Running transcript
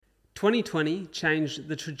2020 changed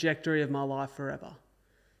the trajectory of my life forever.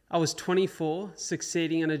 I was 24,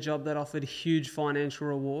 succeeding in a job that offered huge financial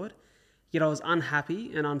reward, yet I was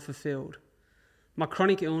unhappy and unfulfilled. My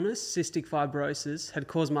chronic illness, cystic fibrosis, had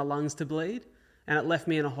caused my lungs to bleed, and it left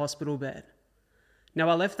me in a hospital bed. Now,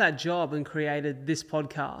 I left that job and created this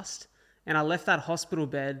podcast, and I left that hospital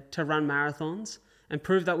bed to run marathons and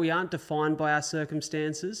prove that we aren't defined by our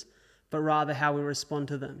circumstances, but rather how we respond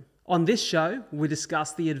to them. On this show, we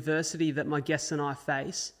discuss the adversity that my guests and I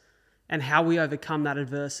face and how we overcome that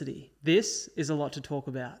adversity. This is a lot to talk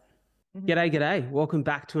about. G'day. Welcome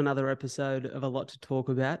back to another episode of A Lot to Talk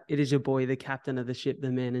About. It is your boy, the captain of the ship,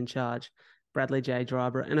 the man in charge, Bradley J.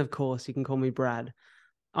 Driver. And of course, you can call me Brad.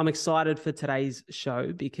 I'm excited for today's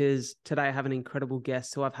show because today I have an incredible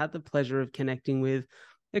guest who I've had the pleasure of connecting with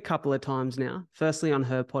a couple of times now. Firstly on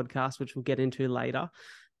her podcast, which we'll get into later,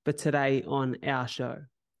 but today on our show.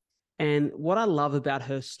 And what I love about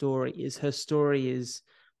her story is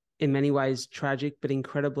in many ways tragic, but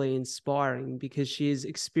incredibly inspiring because she has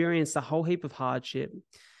experienced a whole heap of hardship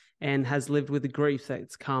and has lived with the grief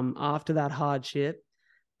that's come after that hardship,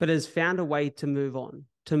 but has found a way to move on,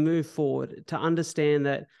 to move forward, to understand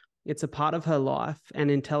that it's a part of her life. And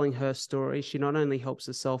in telling her story, she not only helps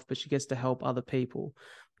herself, but she gets to help other people.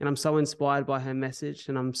 And I'm so inspired by her message,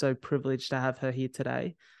 and I'm so privileged to have her here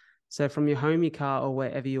today. So from your home, your car, or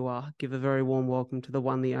wherever you are, give a very warm welcome to the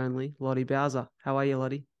one, the only, Lotte Bowser. How are you,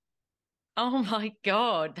 Lotte? Oh my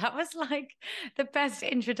God, that was like the best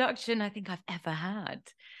introduction I think I've ever had.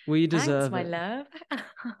 Well, you deserve Thanks, my it. love.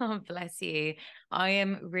 Oh, bless you. I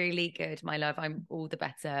am really good, my love. I'm all the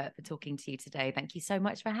better for talking to you today. Thank you so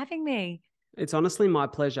much for having me. It's honestly my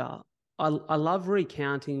pleasure. I love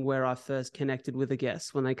recounting where I first connected with a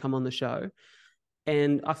guest when they come on the show.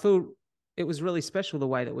 And I feel it was really special the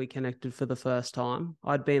way that we connected for the first time.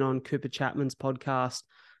 I'd been on Cooper Chapman's podcast,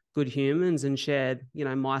 Good Humans, and shared,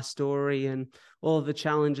 my story and all of the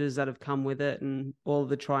challenges that have come with it and all of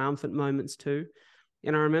the triumphant moments too.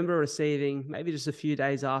 And I remember receiving, maybe just a few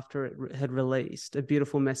days after it had released, a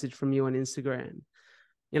beautiful message from you on Instagram.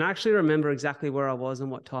 And I actually remember exactly where I was and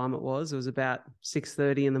what time it was. It was about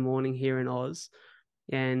 6:30 in the morning here in Oz.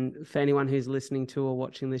 And for anyone who's listening to or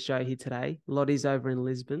watching the show here today, Lottie's over in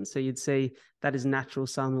Lisbon. So you'd see that is natural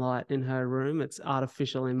sunlight in her room. It's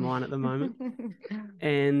artificial in mine at the moment.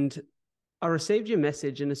 And I received your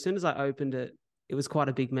message. And as soon as I opened it, it was quite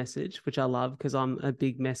a big message, which I love because I'm a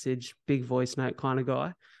big message, big voice note kind of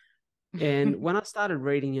guy. And when I started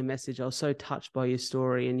reading your message, I was so touched by your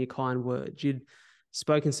story and your kind words. You'd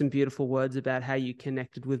spoken some beautiful words about how you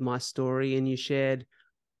connected with my story, and you shared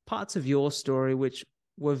parts of your story which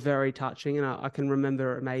were very touching, and I can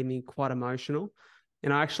remember it made me quite emotional.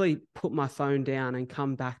 And I actually put my phone down and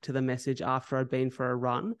come back to the message after I'd been for a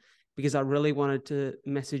run because I really wanted to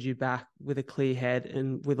message you back with a clear head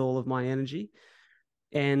and with all of my energy.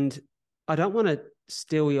 And I don't want to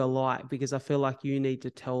steal your light because I feel like you need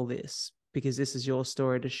to tell this because this is your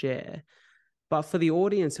story to share. But for the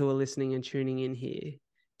audience who are listening and tuning in here,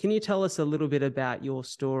 can you tell us a little bit about your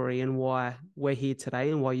story and why we're here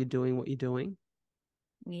today and why you're doing what you're doing?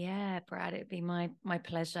 Yeah, Brad, it'd be my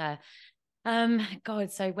pleasure.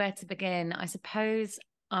 God, so where to begin? I suppose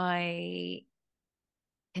I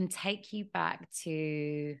can take you back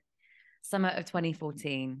to summer of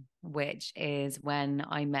 2014, which is when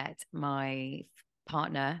I met my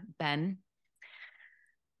partner, Ben.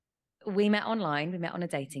 We met online, we met on a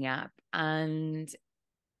dating app, and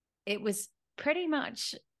it was pretty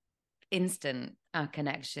much instant, our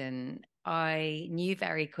connection. I knew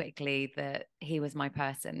very quickly that he was my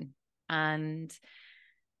person, and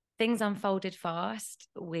things unfolded fast.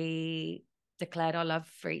 We declared our love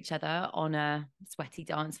for each other on a sweaty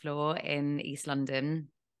dance floor in East London,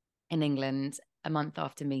 in England, a month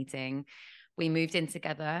after meeting. We moved in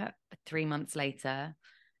together 3 months later,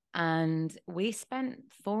 and we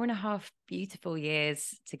spent 4.5 beautiful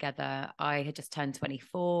years together. I had just turned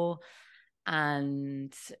 24,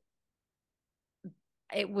 and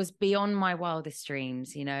it was beyond my wildest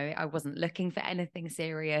dreams. I wasn't looking for anything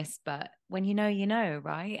serious, but when you know,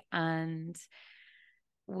 right? And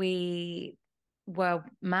we were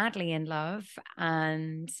madly in love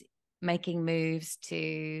and making moves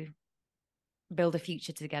to build a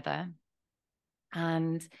future together.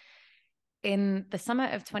 And in the summer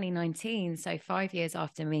of 2019, so 5 years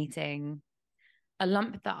after meeting, a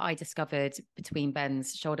lump that I discovered between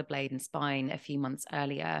Ben's shoulder blade and spine a few months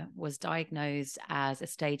earlier was diagnosed as a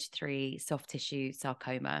stage 3 soft tissue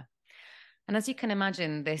sarcoma. And as you can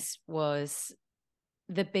imagine, this was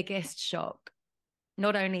the biggest shock,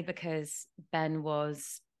 not only because Ben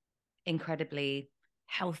was incredibly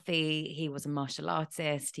healthy. He was a martial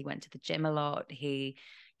artist. He went to the gym a lot. He,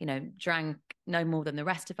 drank no more than the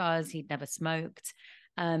rest of us. He'd never smoked.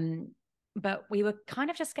 But we were kind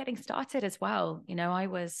of just getting started as well. I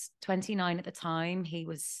was 29 at the time. He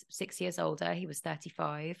was 6 years older. He was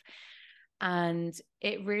 35. And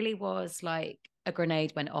it really was like a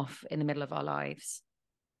grenade went off in the middle of our lives.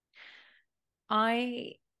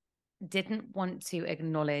 I didn't want to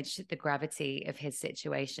acknowledge the gravity of his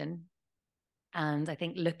situation. And I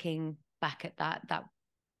think looking back at that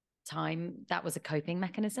time, that was a coping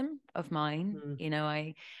mechanism of mine.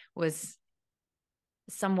 I was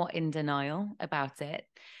somewhat in denial about it,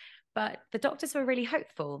 but the doctors were really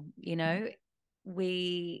hopeful.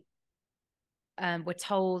 We were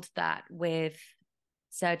told that with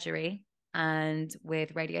surgery and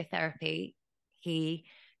with radiotherapy, he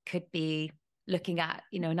could be looking at,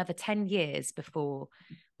 another 10 years before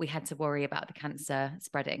we had to worry about the cancer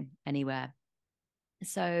spreading anywhere.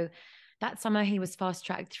 So that summer, he was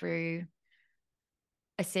fast-tracked through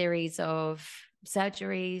a series of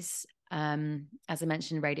surgeries. As I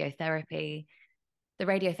mentioned, radiotherapy. The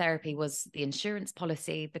radiotherapy was the insurance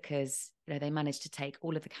policy because, they managed to take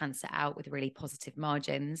all of the cancer out with really positive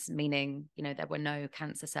margins, meaning, there were no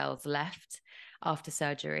cancer cells left after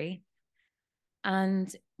surgery.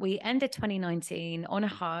 And we ended 2019 on a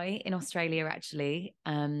high in Australia, actually.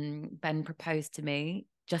 Ben proposed to me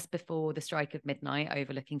just before the strike of midnight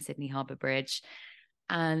overlooking Sydney Harbour Bridge.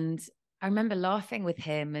 And I remember laughing with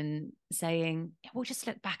him and saying, we'll just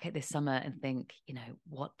look back at this summer and think,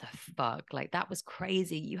 what the fuck? Like, that was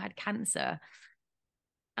crazy. You had cancer.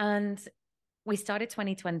 And we started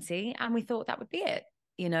 2020 and we thought that would be it.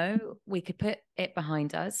 We could put it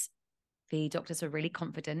behind us. The doctors were really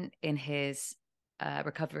confident in his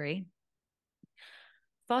recovery.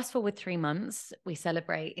 Fast forward 3 months, we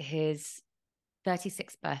celebrate his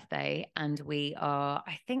 36th birthday, and we are,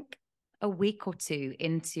 I think, a week or two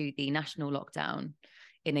into the national lockdown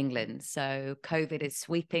in England. So COVID is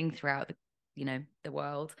sweeping throughout the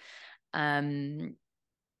world. And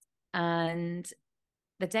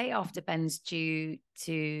the day after, Ben's due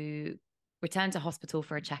to return to hospital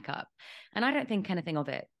for a checkup. And I don't think anything of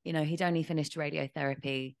it. He'd only finished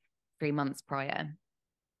radiotherapy 3 months prior.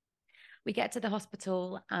 We get to the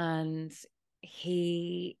hospital and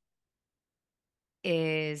he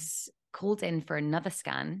is called in for another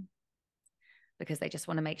scan because they just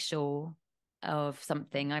want to make sure of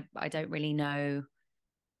something. I don't really know.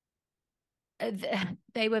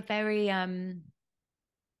 They were very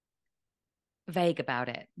vague about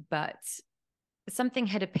it, but something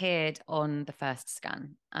had appeared on the first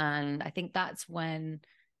scan. And I think that's when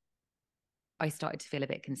I started to feel a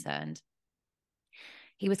bit concerned.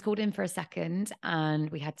 He was called in for a second and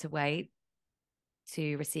we had to wait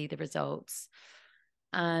to receive the results.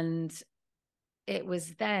 And it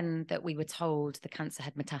was then that we were told the cancer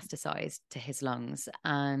had metastasized to his lungs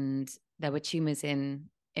and there were tumors in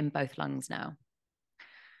both lungs now.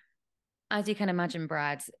 As you can imagine,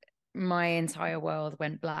 Brad, my entire world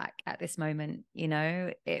went black at this moment.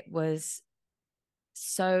 It was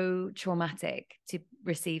so traumatic to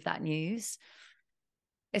receive that news,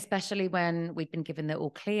 especially when we'd been given the all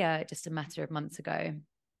clear just a matter of months ago.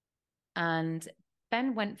 And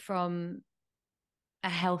Ben went from a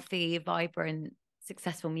healthy, vibrant,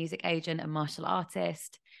 successful music agent and martial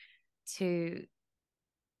artist to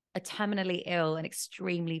a terminally ill and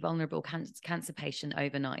extremely vulnerable cancer patient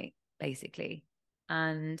overnight, basically.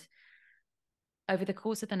 And over the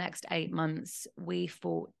course of the next 8 months, we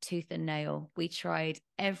fought tooth and nail. We tried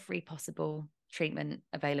every possible treatment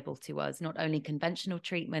available to us, not only conventional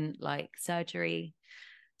treatment like surgery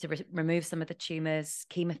to remove some of the tumors,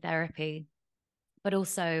 chemotherapy, but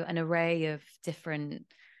also an array of different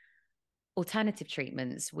alternative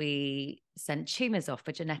treatments. We sent tumors off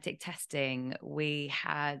for genetic testing. We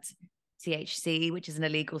had THC, which is an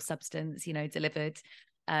illegal substance, delivered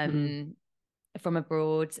from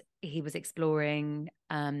abroad. He was exploring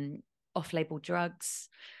off-label drugs,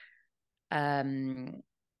 IV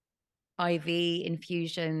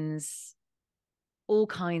infusions, all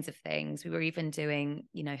kinds of things. We were even doing,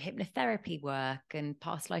 hypnotherapy work and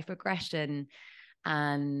past life regression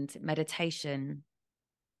and meditation.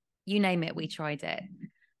 You name it, we tried it.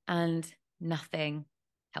 And nothing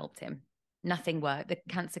helped him. Nothing worked. The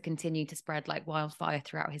cancer continued to spread like wildfire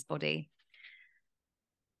throughout his body.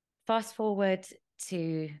 Fast forward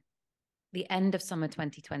to the end of summer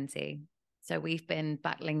 2020. So we've been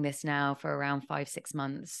battling this now for around 5-6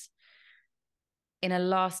 months. In a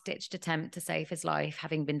last-ditched attempt to save his life,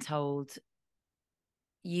 having been told,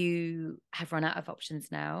 you have run out of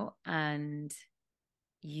options now and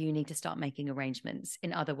you need to start making arrangements.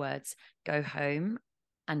 In other words, go home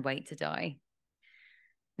and wait to die.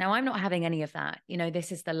 Now, I'm not having any of that.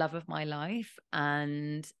 This is the love of my life,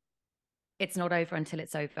 and it's not over until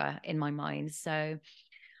it's over in my mind. So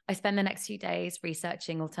I spend the next few days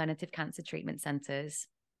researching alternative cancer treatment centers.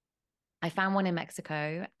 I found one in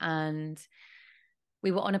Mexico, and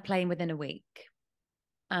we were on a plane within a week.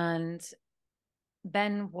 And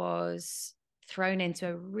Ben was thrown into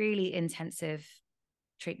a really intensive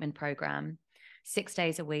treatment program, 6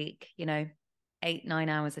 days a week, 8-9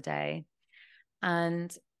 hours a day.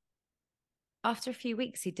 And after a few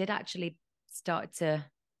weeks, he did actually start to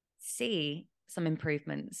see some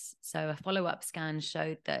improvements. So a follow-up scan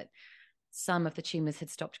showed that some of the tumors had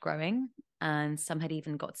stopped growing and some had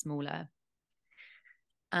even got smaller.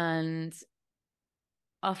 And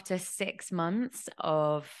after 6 months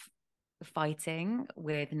of fighting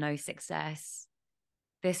with no success,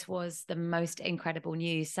 this was the most incredible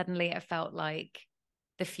news. Suddenly it felt like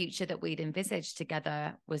the future that we'd envisaged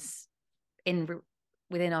together was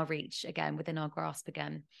within our reach again, within our grasp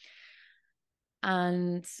again.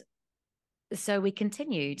 And so we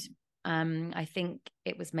continued. I think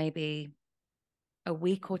it was maybe a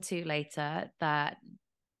week or two later that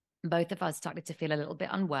both of us started to feel a little bit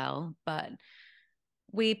unwell, but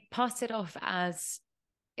we passed it off as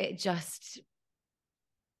it just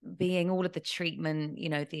being all of the treatment,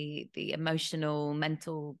 the emotional,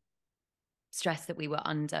 mental stress that we were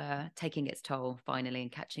under taking its toll finally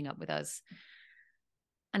and catching up with us.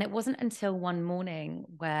 And it wasn't until one morning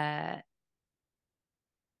where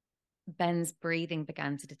Ben's breathing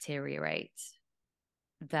began to deteriorate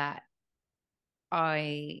that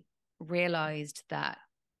I realized that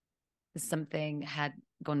something had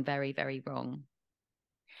gone very, very wrong.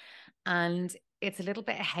 And it's a little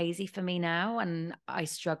bit hazy for me now, and I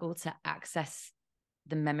struggle to access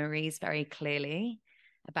the memories very clearly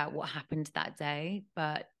about what happened that day.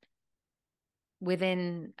 But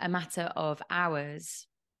within a matter of hours,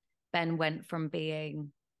 Ben went from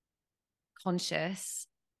being conscious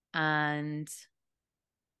and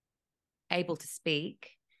able to speak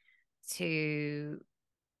to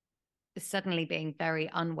suddenly being very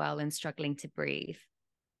unwell and struggling to breathe.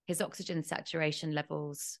 His oxygen saturation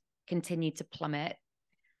levels continued to plummet,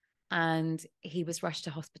 and he was rushed to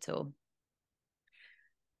hospital.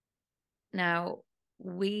 Now,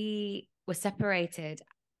 we were separated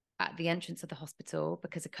at the entrance of the hospital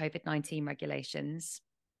because of COVID-19 regulations.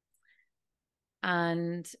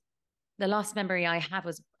 And the last memory I have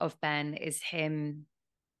of Ben is him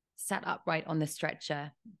sat upright on the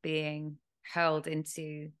stretcher, being hurled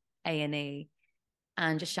into A&E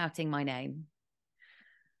and just shouting my name.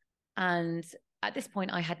 And at this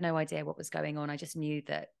point, I had no idea what was going on. I just knew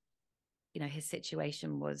that, his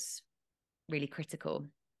situation was really critical.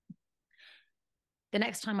 The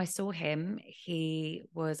next time I saw him, he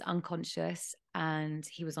was unconscious and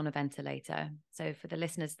he was on a ventilator. So for the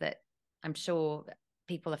listeners that I'm sure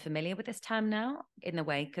people are familiar with this term now in the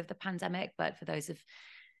wake of the pandemic, but for those of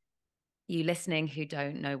you listening who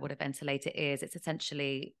don't know what a ventilator is, it's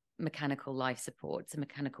essentially mechanical life support, so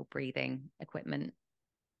mechanical breathing equipment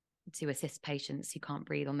to assist patients who can't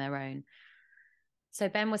breathe on their own. So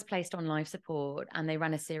Ben was placed on life support and they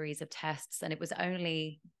ran a series of tests, and it was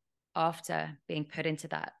only after being put into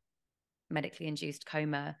that medically induced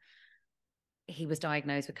coma, he was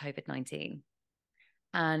diagnosed with COVID-19.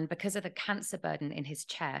 And because of the cancer burden in his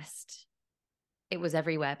chest, it was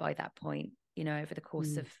everywhere by that point. Over the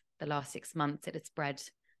course of the last 6 months, it had spread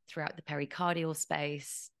throughout the pericardial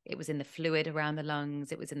space. It was in the fluid around the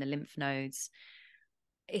lungs. It was in the lymph nodes.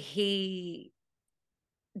 He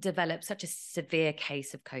developed such a severe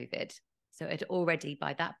case of COVID. So it had already,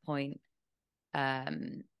 by that point,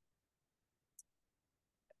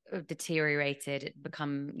 deteriorated. It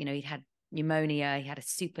become, he'd had pneumonia. He had a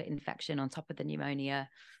super infection on top of the pneumonia.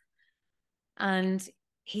 And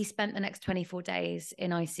he spent the next 24 days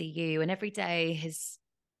in ICU. And every day his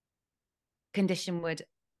condition would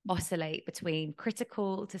oscillate between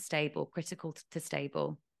critical to stable, critical to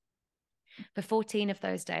stable. For 14 of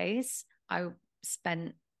those days, I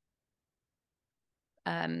spent,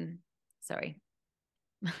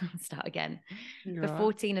 start again. For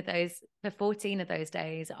 14 of those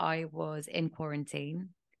days, I was in quarantine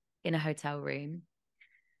in a hotel room.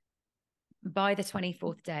 By the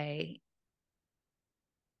 24th day,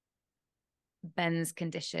 Ben's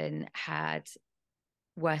condition had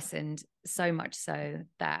worsened so much so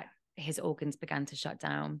that his organs began to shut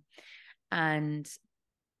down, and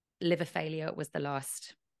liver failure was the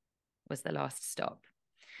last stop.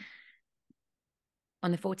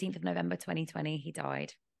 On the 14th of November 2020, he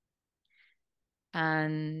died.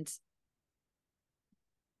 And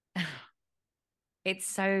it's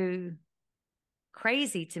so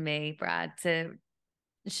crazy to me, Brad, to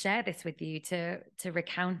share this with you, to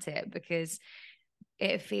recount it, because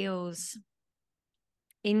it feels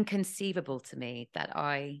inconceivable to me that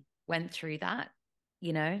I went through that,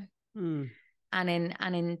 you know. And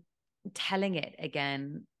in telling it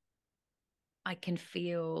again, I can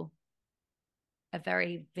feel a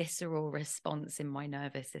very visceral response in my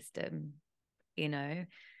nervous system, you know.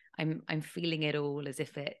 I'm feeling it all as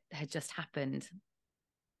if it had just happened.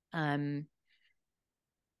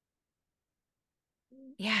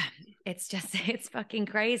 Yeah, it's fucking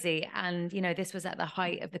crazy. And, you know, this was at the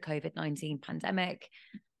height of the COVID-19 pandemic.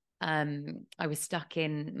 I was stuck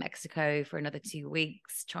in Mexico for another 2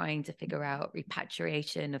 weeks trying to figure out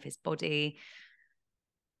repatriation of his body.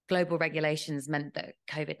 Global regulations meant that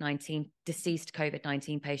deceased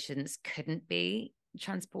COVID-19 patients couldn't be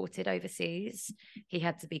transported overseas. He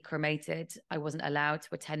had to be cremated. I wasn't allowed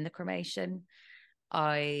to attend the cremation.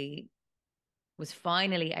 I was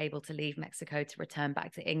finally able to leave Mexico to return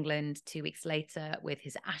back to England 2 weeks later with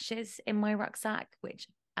his ashes in my rucksack, which,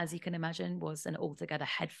 as you can imagine, was an altogether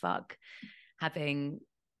head fuck, having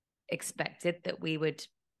expected that we would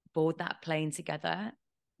board that plane together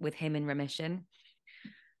with him in remission.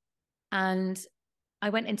 And I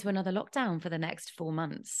went into another lockdown for the next 4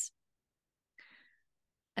 months.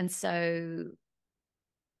 And so,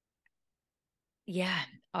 yeah,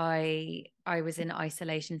 I was in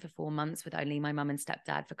isolation for 4 months with only my mum and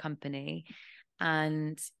stepdad for company.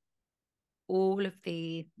 And all of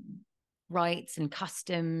the rights and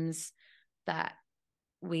customs that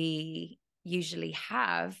we usually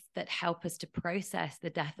have that help us to process the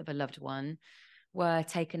death of a loved one were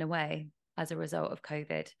taken away as a result of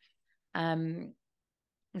COVID.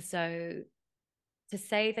 So to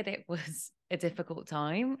say that it was a difficult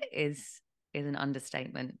time is an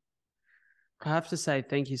understatement. I have to say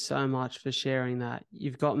thank you so much for sharing that.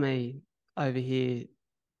 You've got me over here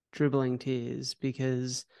dribbling tears,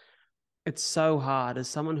 because it's so hard as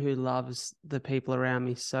someone who loves the people around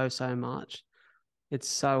me so, so much. It's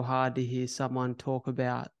so hard to hear someone talk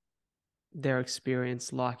about their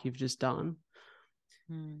experience like you've just done.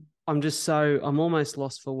 I'm almost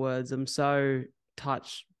lost for words. I'm so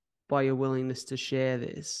touched by your willingness to share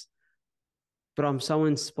this, but I'm so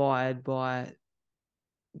inspired by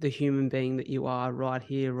the human being that you are right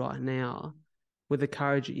here, right now, with the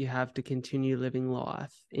courage that you have to continue living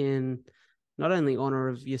life in not only honor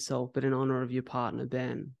of yourself, but in honor of your partner,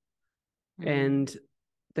 Ben. And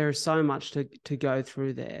there is so much to go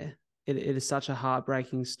through there. It is such a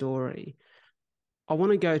heartbreaking story. I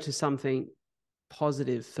want to go to something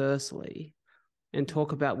positive firstly and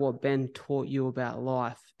talk about what Ben taught you about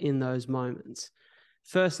life in those moments.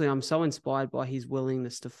 Firstly, I'm so inspired by his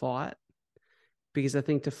willingness to fight, because I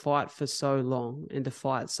think to fight for so long and to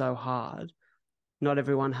fight so hard, not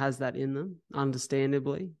everyone has that in them,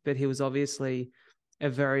 understandably, but he was obviously a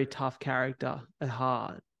very tough character at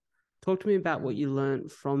heart. Talk to me about what you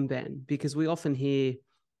learned from Ben, because we often hear,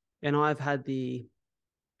 and I've had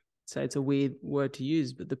say it's a weird word to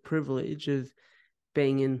use, but the privilege of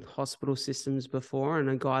being in hospital systems before, and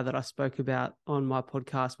a guy that I spoke about on my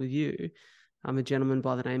podcast with you, a gentleman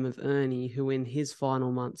by the name of Ernie, who in his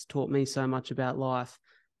final months taught me so much about life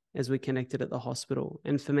as we connected at the hospital.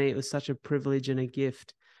 And for me, it was such a privilege and a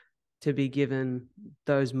gift to be given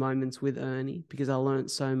those moments with Ernie, because I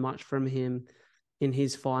learned so much from him in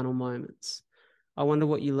his final moments. I wonder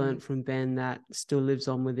what you learned from Ben that still lives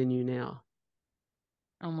on within you now.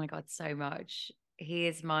 Oh my God, so much. He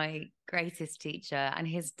is my greatest teacher, and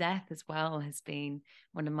his death as well has been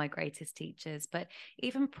one of my greatest teachers. But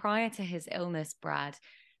even prior to his illness, Brad,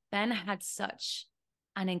 Ben had such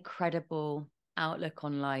an incredible outlook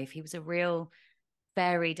on life. He was a real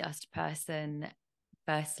fairy dust person.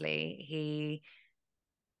 Firstly, he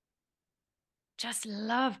just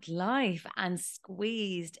loved life and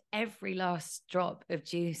squeezed every last drop of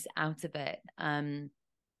juice out of it.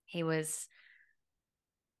 He was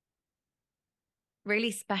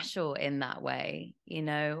really special in that way, you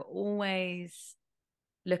know, always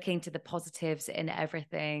looking to the positives in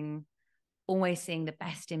everything, always seeing the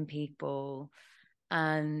best in people.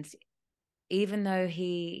 And even though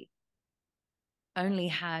he only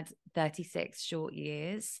had 36 short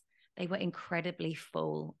years, they were incredibly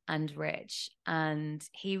full and rich. And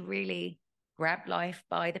he really grabbed life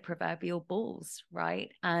by the proverbial balls,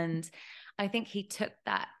 right? And I think he took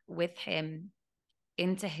that with him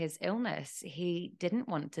into his illness. He didn't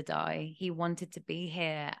want to die. He wanted to be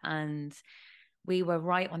here. And we were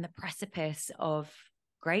right on the precipice of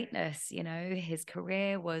greatness. You know, his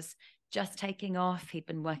career was just taking off. He'd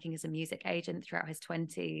been working as a music agent throughout his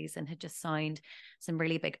 20s and had just signed some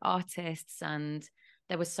really big artists. And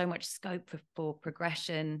there was so much scope for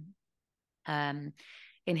progression in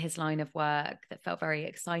his line of work that felt very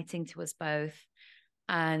exciting to us both.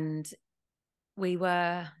 And we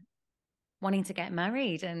were wanting to get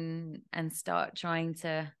married and start trying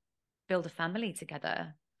to build a family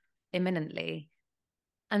together imminently.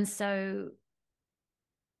 And so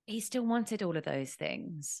he still wanted all of those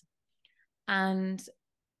things. And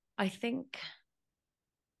I think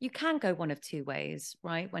you can go one of two ways,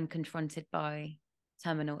 right? When confronted by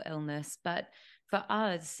terminal illness. But for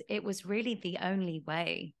us, it was really the only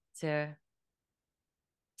way to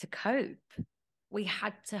cope. We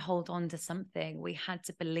had to hold on to something. We had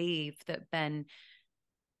to believe that Ben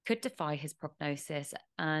could defy his prognosis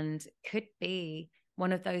and could be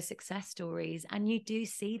one of those success stories. And you do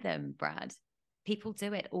see them, Brad. People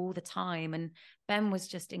do it all the time. And Ben was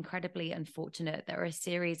just incredibly unfortunate. There are a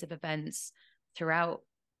series of events throughout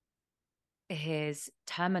his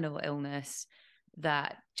terminal illness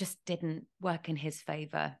that just didn't work in his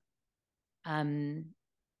favor. I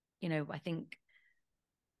think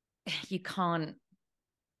you can't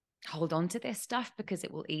hold on to this stuff because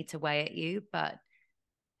it will eat away at you, but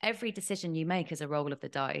every decision you make is a roll of the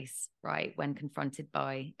dice, right? When confronted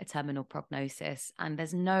by a terminal prognosis, and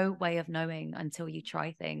there's no way of knowing until you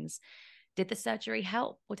try things. Did the surgery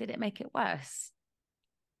help or did it make it worse?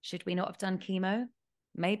 Should we not have done chemo?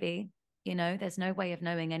 Maybe, there's no way of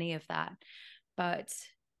knowing any of that, but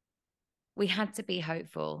we had to be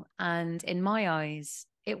hopeful. And in my eyes,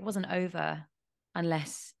 it wasn't over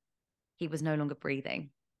unless he was no longer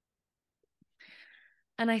breathing.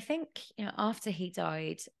 And I think, after he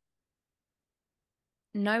died,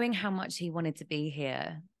 knowing how much he wanted to be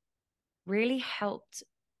here really helped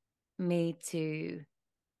me to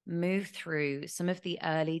move through some of the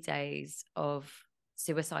early days of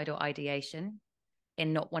suicidal ideation,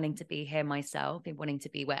 in not wanting to be here myself, in wanting to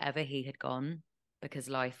be wherever he had gone, because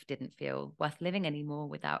life didn't feel worth living anymore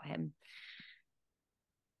without him.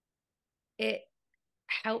 It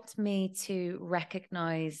helped me to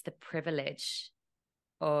recognize the privilege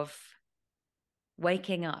of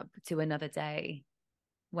waking up to another day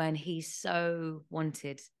when he so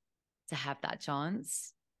wanted to have that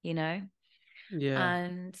chance, Yeah.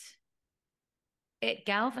 And it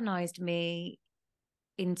galvanized me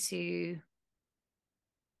into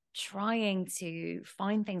trying to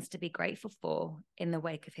find things to be grateful for in the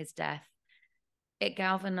wake of his death. It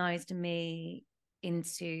galvanized me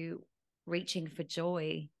into reaching for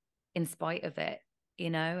joy in spite of it,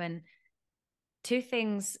 and two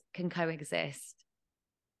things can coexist.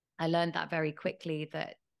 I learned that very quickly,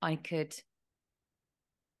 that I could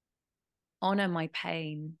honor my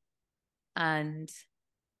pain and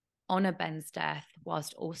honor Ben's death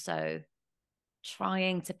whilst also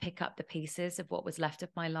trying to pick up the pieces of what was left of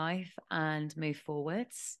my life and move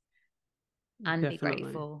forwards and Definitely. be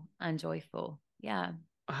grateful and joyful. Yeah.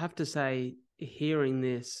 I have to say, hearing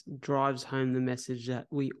this drives home the message that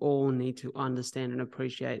we all need to understand and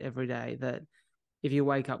appreciate every day, that if you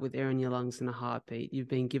wake up with air in your lungs and a heartbeat, you've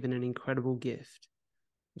been given an incredible gift.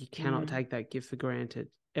 You cannot take that gift for granted.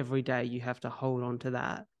 Every day you have to hold on to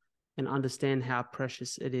that and understand how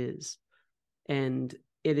precious it is. And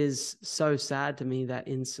it is so sad to me that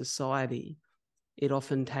in society, it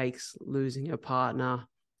often takes losing a partner,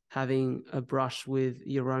 having a brush with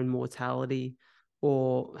your own mortality,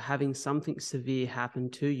 or having something severe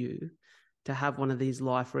happen to you to have one of these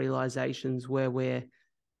life realizations where we're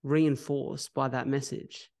reinforced by that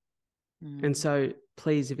message. And so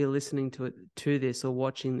please, if you're listening to this or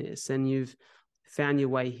watching this and you've found your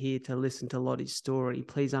way here to listen to Lottie's story,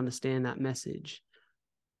 please understand that message.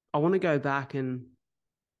 I want to go back and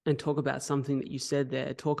talk about something that you said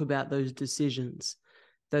there. Talk about those decisions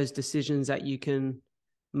that you can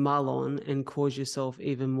mull on and cause yourself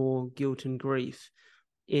even more guilt and grief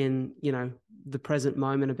in, the present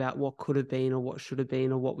moment about what could have been or what should have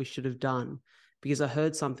been or what we should have done. Because I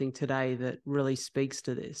heard something today that really speaks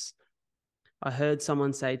to this. I heard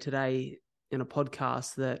someone say today in a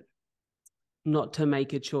podcast that not to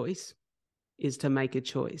make a choice is to make a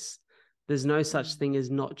choice. There's no such thing as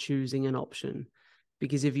not choosing an option,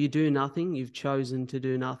 because if you do nothing, you've chosen to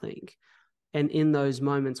do nothing. And in those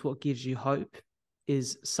moments, what gives you hope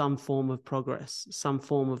is some form of progress, some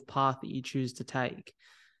form of path that you choose to take.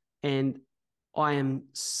 And I am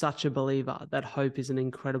such a believer that hope is an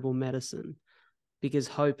incredible medicine, because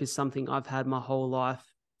hope is something I've had my whole life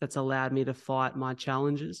that's allowed me to fight my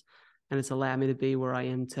challenges, and it's allowed me to be where I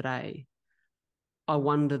am today. I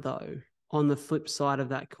wonder though, on the flip side of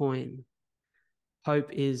that coin,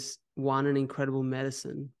 hope is an incredible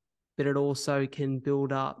medicine, but it also can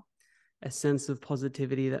build up a sense of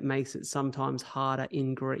positivity that makes it sometimes harder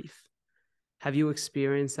in grief. Have you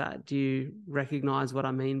experienced that? Do you recognize what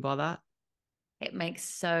I mean by that? It makes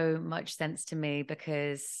so much sense to me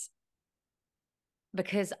because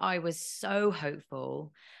I was so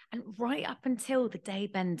hopeful. And right up until the day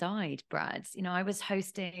Ben died, Brad, I was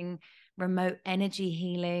hosting remote energy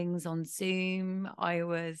healings on Zoom. I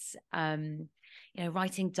was,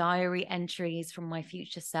 writing diary entries from my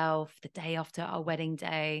future self the day after our wedding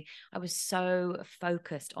day. I was so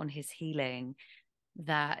focused on his healing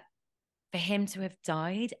that for him to have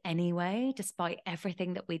died anyway, despite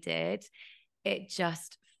everything that we did, it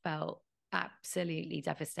just felt absolutely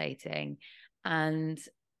devastating. And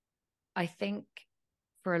I think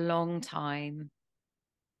for a long time,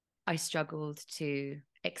 I struggled to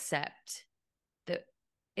accept that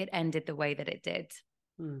it ended the way that it did.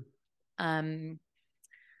 Mm.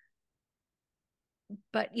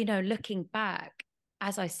 But, looking back,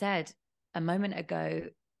 as I said a moment ago,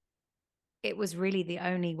 it was really the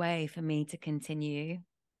only way for me to continue.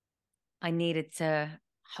 I needed to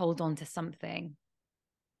hold on to something.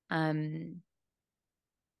 And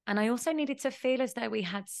I also needed to feel as though we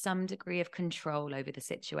had some degree of control over the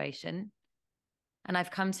situation. And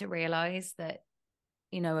I've come to realize that,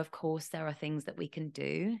 of course, there are things that we can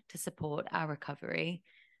do to support our recovery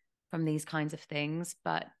from these kinds of things.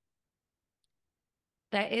 But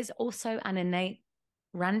there is also an innate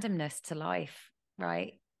randomness to life,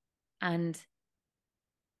 right? And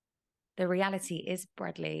the reality is,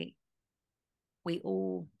 Bradley, we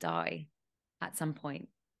all die at some point,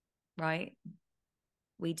 right?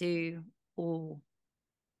 We do all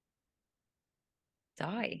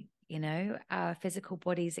die, our physical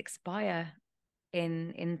bodies expire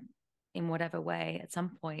in whatever way at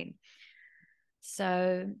some point.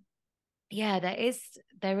 So yeah,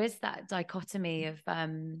 there is that dichotomy of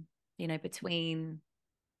between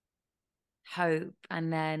hope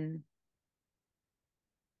and then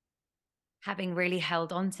having really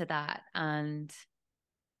held on to that, and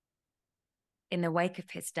in the wake of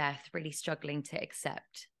his death really struggling to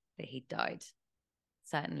accept that he died.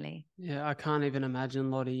 Certainly. Yeah, I can't even imagine,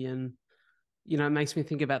 Lottie. And, it makes me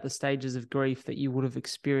think about the stages of grief that you would have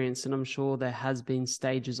experienced. And I'm sure there has been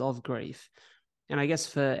stages of grief. And I guess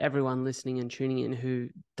for everyone listening and tuning in who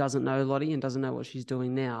doesn't know Lottie and doesn't know what she's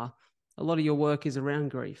doing now, a lot of your work is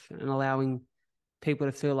around grief and allowing people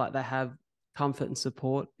to feel like they have comfort and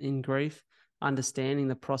support in grief, understanding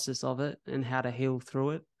the process of it and how to heal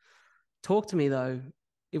through it. Talk to me, though,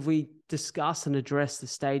 if we discuss and address the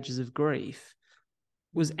stages of grief,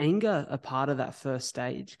 was anger a part of that first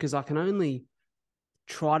stage? Because I can only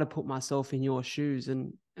try to put myself in your shoes,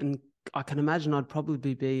 and I can imagine I'd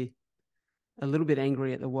probably be a little bit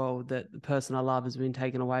angry at the world that the person I love has been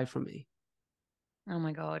taken away from me. Oh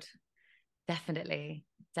my God. Definitely.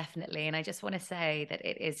 Definitely. And I just want to say that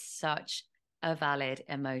it is such a valid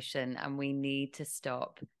emotion and we need to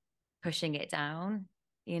stop pushing it down.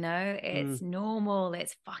 It's normal.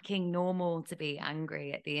 It's fucking normal to be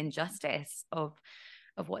angry at the injustice of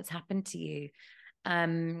what's happened to you.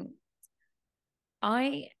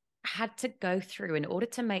 I had to go through, in order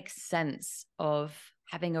to make sense of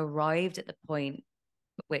having arrived at the point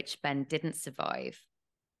which Ben didn't survive,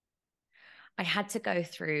 I had to go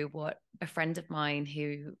through what a friend of mine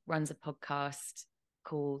who runs a podcast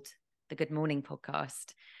called the Good Morning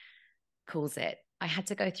Podcast calls it. I had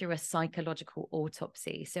to go through a psychological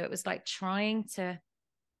autopsy. So it was like trying to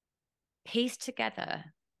piece together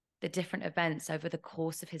the different events over the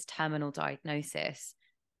course of his terminal diagnosis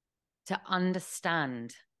to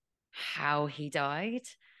understand how he died.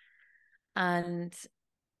 And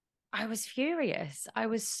I was furious. I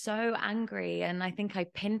was so angry. And I think I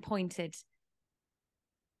pinpointed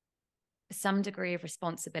some degree of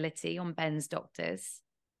responsibility on Ben's doctors,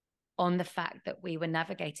 on the fact that we were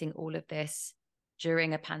navigating all of this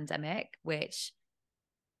during a pandemic, which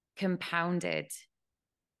compounded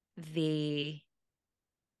the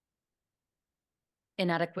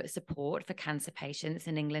inadequate support for cancer patients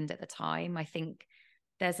in England at the time. I think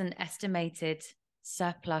there's an estimated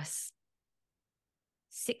surplus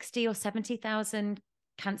 60 or 70,000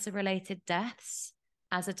 cancer-related deaths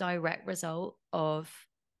as a direct result of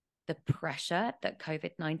the pressure that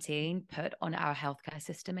COVID-19 put on our healthcare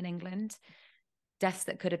system in England, deaths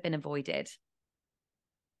that could have been avoided,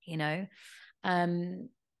 And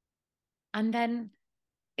then,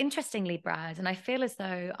 interestingly, Brad, and I feel as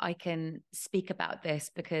though I can speak about this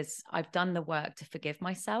because I've done the work to forgive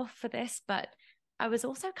myself for this, but I was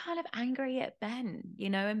also kind of angry at Ben,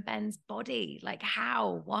 and Ben's body. Like,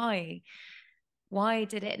 how? Why? Why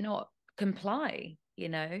did it not comply,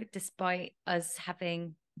 despite us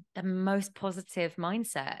having the most positive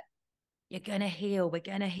mindset, You're going to heal. We're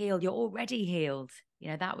going to heal. You're already healed.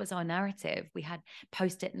 That was our narrative. We had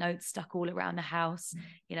post-it notes stuck all around the house,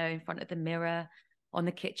 in front of the mirror, on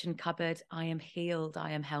the kitchen cupboard. I am healed.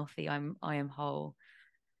 I am healthy. I am whole.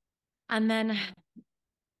 And then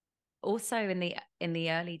also in the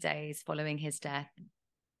early days following his death,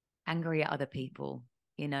 angry at other people.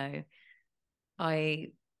 I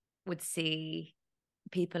would see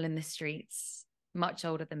people in the streets much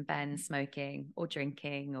older than Ben smoking or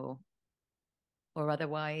drinking or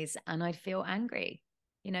otherwise, and I'd feel angry.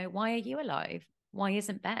 Why are you alive? Why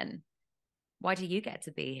isn't Ben? Why do you get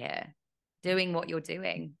to be here doing what you're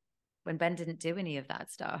doing when Ben didn't do any of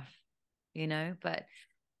that stuff? But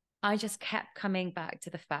I just kept coming back to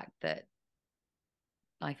the fact that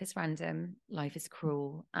life is random, life is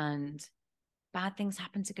cruel, and bad things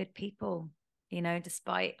happen to good people.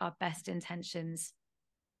 Despite our best intentions,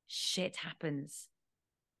 shit happens.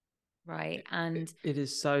 Right. And it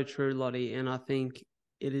is so true, Lottie. And I think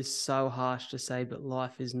it is so harsh to say, but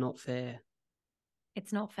life is not fair.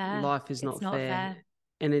 It's not fair. Life is not it's not fair. fair.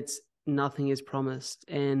 And nothing is promised.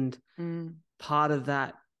 And part of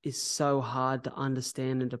that is so hard to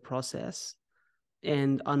understand and to process.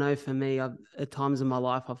 And I know for me, at times in my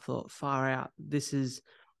life, I've thought, far out, this is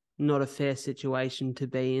not a fair situation to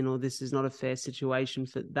be in, or this is not a fair situation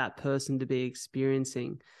for that person to be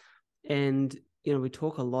experiencing. And we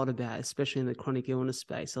talk a lot about, especially in the chronic illness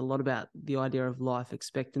space, a lot about the idea of life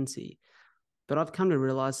expectancy. But I've come to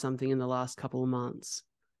realize something in the last couple of months,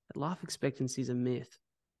 that life expectancy is a myth,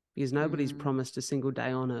 because nobody's promised a single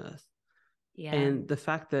day on earth. Yeah. And the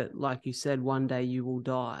fact that, like you said, one day you will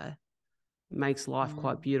die makes life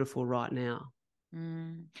quite beautiful right now.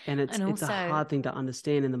 And it's a hard thing to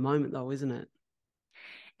understand in the moment, though, isn't it?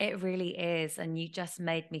 It really is. And you just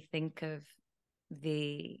made me think of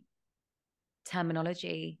the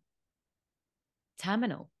terminology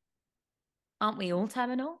terminal. Aren't we all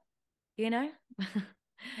terminal? We're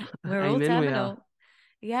all terminal.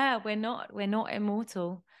 Yeah, we're not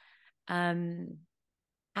immortal.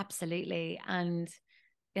 Absolutely. And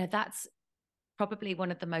that's probably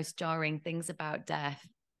one of the most jarring things about death.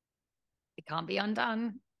 It can't be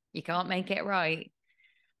undone. You can't make it right.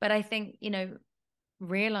 But I think,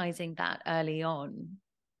 realizing that early on,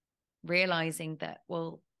 realizing that,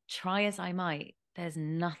 well, try as I might, there's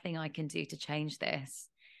nothing I can do to change this.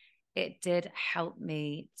 It did help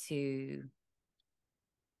me to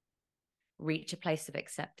reach a place of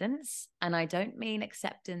acceptance. And I don't mean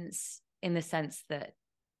acceptance in the sense that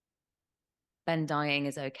Ben dying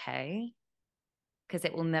is okay, because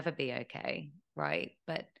it will never be okay, right?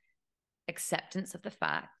 But acceptance of the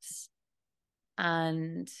facts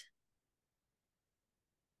and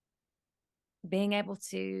being able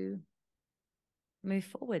to move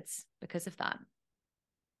forwards because of that.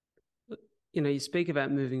 You speak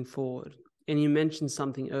about moving forward, and you mentioned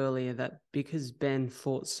something earlier that because Ben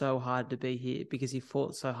fought so hard to be here, because he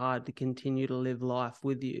fought so hard to continue to live life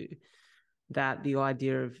with you, that the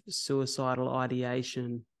idea of suicidal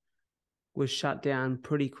ideation was shut down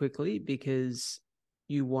pretty quickly, because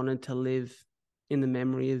you wanted to live in the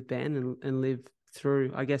memory of Ben and live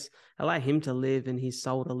through, I guess, allow him to live and his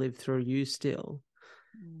soul to live through you still.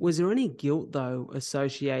 Was there any guilt, though,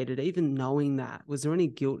 associated, even knowing that, was there any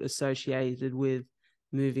guilt associated with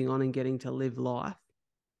moving on and getting to live life?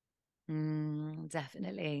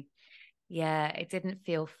 Definitely. Yeah, it didn't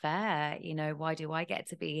feel fair. Why do I get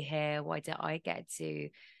to be here? Why do I get to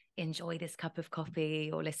enjoy this cup of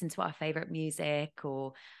coffee or listen to our favorite music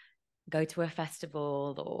or go to a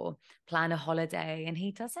festival or plan a holiday? And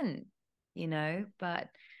he doesn't, but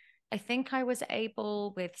I think I was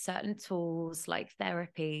able, with certain tools like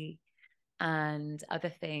therapy and other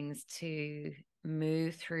things, to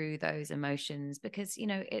move through those emotions, because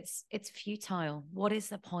it's futile. What is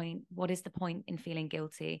the point in feeling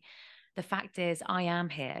guilty? The fact is, I am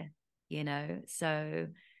here, so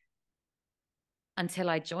until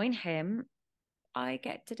I join him, I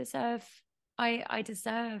deserve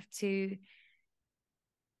to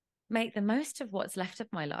make the most of what's left of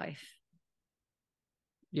my life.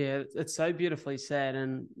 Yeah, it's so beautifully said,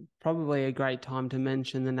 and probably a great time to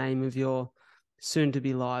mention the name of your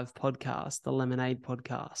soon-to-be live podcast, the Lemonade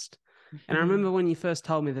Podcast. And I remember when you first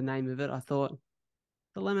told me the name of it, I thought,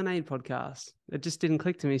 the Lemonade Podcast. It just didn't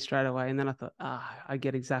click to me straight away. And then I thought, I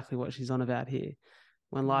get exactly what she's on about here.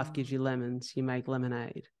 When life gives you lemons, you make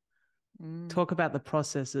lemonade. Talk about the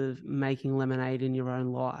process of making lemonade in your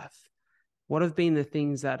own life. What have been the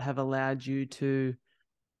things that have allowed you to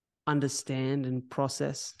understand and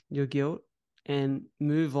process your guilt and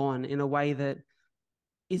move on in a way that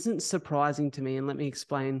isn't surprising to me? And let me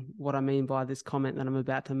explain what I mean by this comment that I'm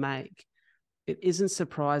about to make. it isn't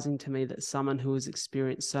surprising to me that someone who has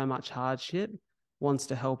experienced so much hardship wants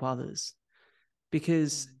to help others,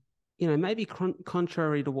 because, you know, maybe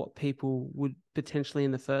contrary to what people would potentially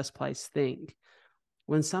in the first place think,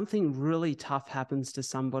 when something really tough happens to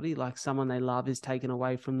somebody, like someone they love is taken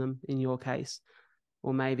away from them, in your case,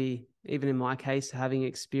 or maybe even in my case, having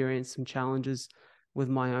experienced some challenges with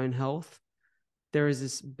my own health, there is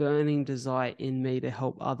this burning desire in me to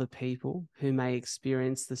help other people who may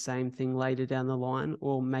experience the same thing later down the line,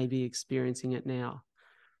 or maybe experiencing it now.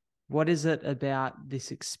 What is it about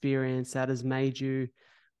this experience that has made you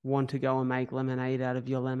want to go and make lemonade out of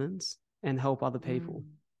your lemons and help other people?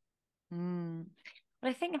 But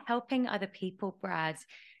I think helping other people, Brad,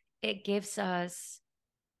 it gives us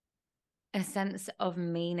a sense of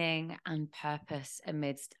meaning and purpose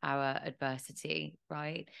amidst our adversity,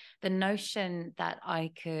 right? The notion that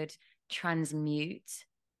I could transmute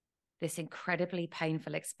this incredibly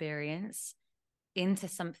painful experience into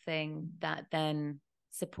something that then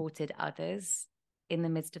supported others in the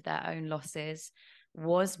midst of their own losses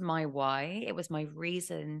was my why. It was my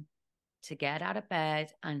reason to get out of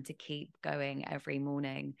bed and to keep going every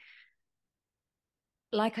morning.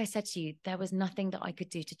 Like I said to you, there was nothing that I could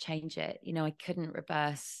do to change it. You know, I couldn't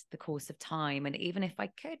reverse the course of time. And even if I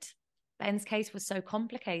could, Ben's case was so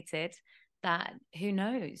complicated that who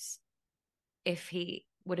knows if he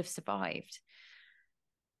would have survived.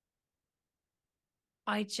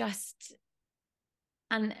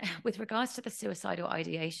 And with regards to the suicidal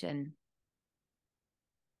ideation,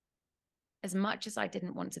 as much as I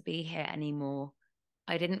didn't want to be here anymore,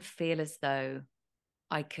 I didn't feel as though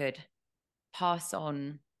I could pass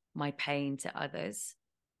on my pain to others.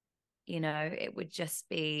 You know, it would just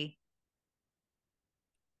be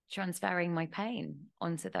transferring my pain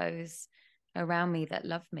onto those around me that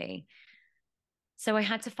love me. So I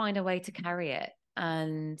had to find a way to carry it.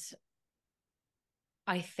 And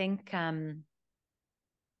I think a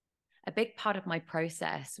big part of my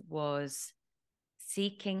process was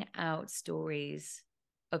seeking out stories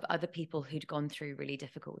of other people who'd gone through really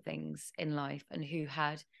difficult things in life and who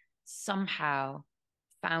had somehow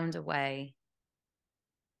found a way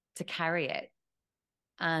to carry it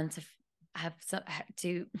and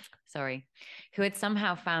who had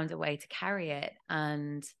somehow found a way to carry it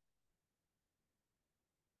and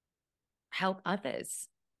help others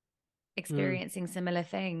experiencing similar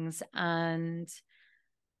things. And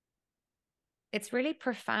it's really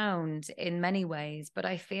profound in many ways, but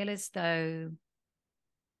I feel as though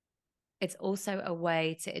it's also a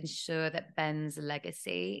way to ensure that Ben's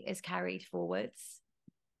legacy is carried forwards.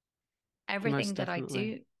 Everything that I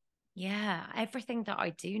do, everything that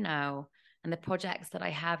I do now and the projects that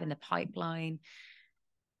I have in the pipeline,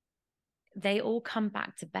 they all come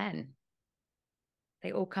back to Ben.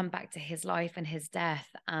 They all come back to his life and his death.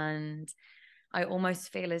 And I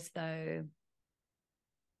almost feel as though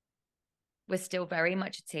we're still very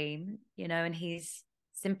much a team, you know, and he's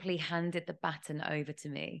simply handed the baton over to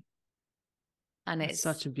me. And it's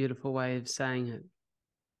such a beautiful way of saying it.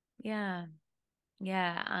 Yeah.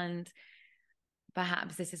 Yeah. And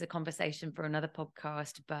perhaps this is a conversation for another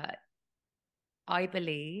podcast, but I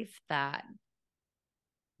believe that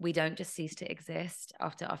we don't just cease to exist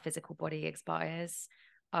after our physical body expires.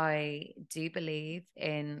 I do believe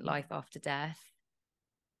in life after death.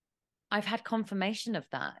 I've had confirmation of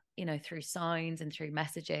that, you know, through signs and through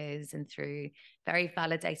messages and through very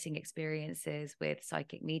validating experiences with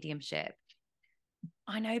psychic mediumship.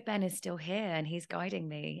 I know Ben is still here and he's guiding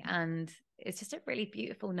me. And it's just a really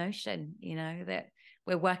beautiful notion, you know, that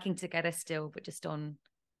we're working together still, but just on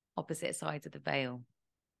opposite sides of the veil.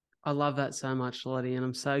 I love that so much, Lotte, and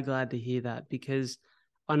I'm so glad to hear that, because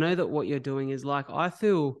I know that what you're doing is, like, I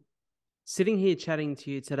feel sitting here chatting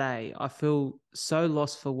to you today, I feel so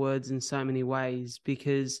lost for words in so many ways,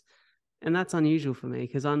 because, and that's unusual for me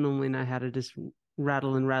because I normally know how to just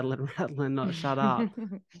rattle and rattle and rattle and not shut up.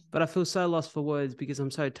 But I feel so lost for words because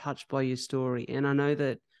I'm so touched by your story. And I know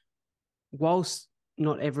that whilst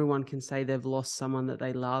not everyone can say they've lost someone that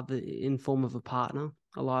they love in form of a partner,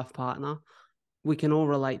 a life partner, we can all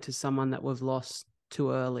relate to someone that we've lost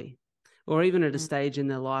too early, or even at a stage in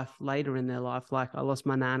their life, later in their life. Like, I lost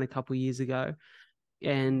my nan a couple of years ago,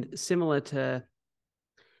 and similar to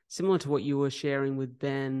what you were sharing with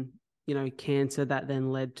Ben, you know, cancer that then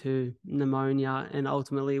led to pneumonia, and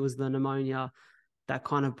ultimately it was the pneumonia that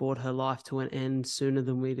kind of brought her life to an end sooner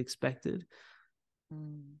than we'd expected.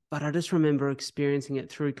 But I just remember experiencing it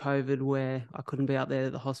through COVID, where I couldn't be out there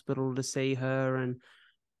at the hospital to see her,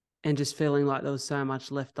 and just feeling like there was so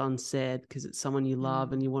much left unsaid because it's someone you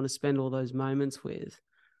love and you want to spend all those moments with.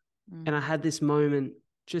 And I had this moment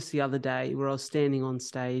just the other day where I was standing on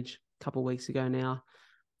stage couple of weeks ago now,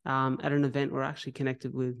 at an event. We're actually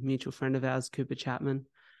connected with a mutual friend of ours, Cooper Chapman.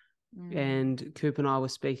 And Cooper and I were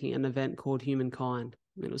speaking at an event called Humankind.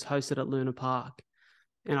 It was hosted at Luna Park.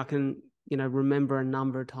 And I can, remember a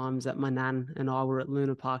number of times that my nan and I were at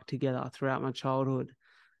Luna Park together throughout my childhood.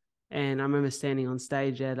 And I remember standing on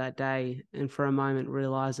stage there that day and for a moment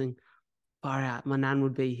realizing, far out, my nan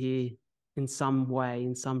would be here in some way,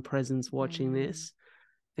 in some presence watching this,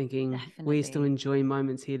 thinking, Definitely. we used to enjoy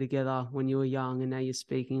moments here together when you were young and now you're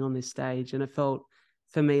speaking on this stage. And it felt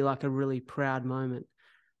for me like a really proud moment.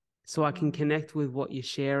 So I can connect with what you're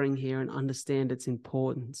sharing here and understand its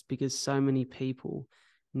importance, because so many people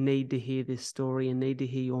need to hear this story and need to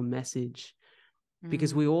hear your message,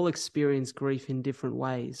 because we all experience grief in different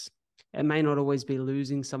ways. It may not always be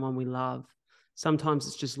losing someone we love. Sometimes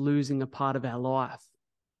it's just losing a part of our life,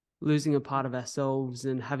 losing a part of ourselves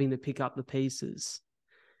and having to pick up the pieces.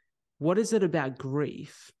 What is it about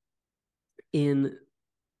grief you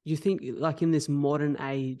think, like in this modern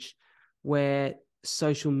age where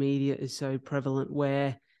social media is so prevalent,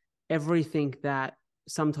 where everything that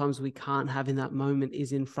sometimes we can't have in that moment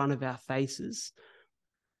is in front of our faces?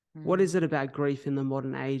 What is it about grief in the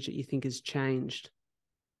modern age that you think has changed?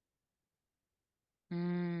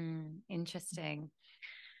 Interesting.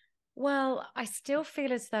 Well, I still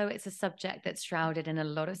feel as though it's a subject that's shrouded in a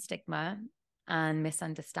lot of stigma and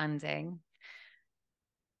misunderstanding.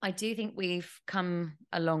 I do think we've come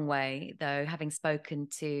a long way, though, having spoken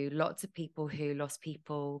to lots of people who lost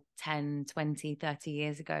people 10, 20, 30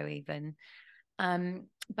 years ago, even.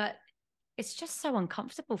 But it's just so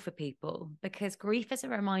uncomfortable for people, because grief is a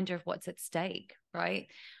reminder of what's at stake, right?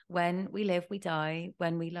 When we live, we die.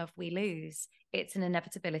 When we love, we lose. It's an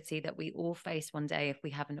inevitability that we all face one day if we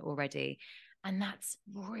haven't already. And that's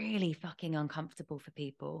really fucking uncomfortable for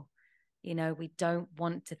people. We don't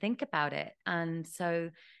want to think about it. And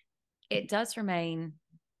so it does remain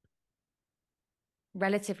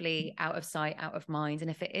relatively out of sight, out of mind. And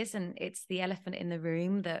if it isn't, it's the elephant in the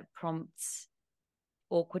room that prompts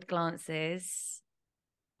awkward glances,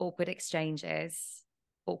 awkward exchanges,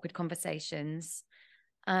 awkward conversations.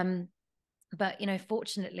 But,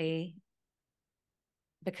 fortunately,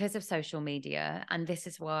 because of social media, and this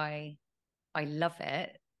is why I love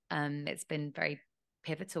it, it's been very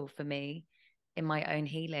pivotal for me in my own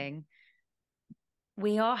healing.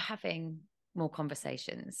 We are having more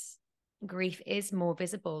conversations. Grief is more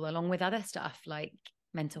visible, along with other stuff like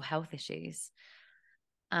mental health issues.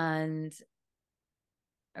 And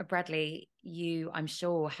Bradley, you, I'm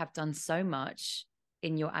sure, have done so much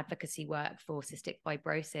in your advocacy work for cystic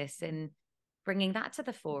fibrosis and bringing that to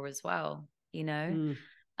the fore as well,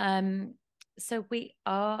 So we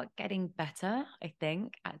are getting better, I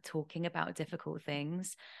think, at talking about difficult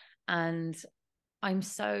things. And I'm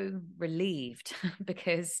so relieved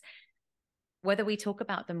because whether we talk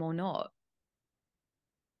about them or not,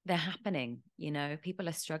 they're happening, people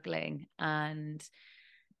are struggling. And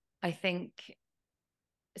I think,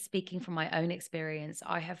 speaking from my own experience,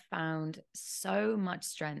 I have found so much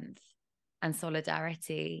strength and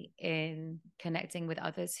solidarity in connecting with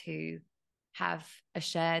others who have a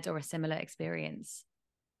shared or a similar experience.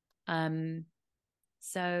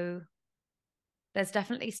 So there's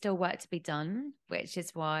definitely still work to be done, which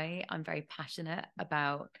is why I'm very passionate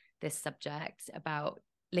about this subject, about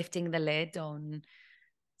lifting the lid on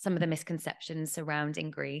some of the misconceptions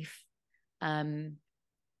surrounding grief.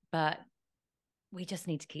 But we just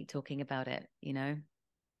need to keep talking about it,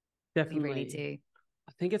 Definitely. We really do.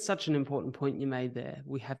 I think it's such an important point you made there.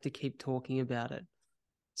 We have to keep talking about it.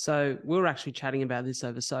 So we were actually chatting about this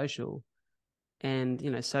over social, and,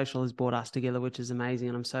 social has brought us together, which is amazing.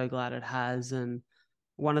 And I'm so glad it has. And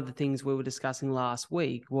one of the things we were discussing last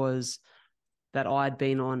week was that I'd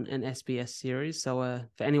been on an SBS series. So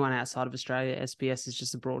for anyone outside of Australia, SBS is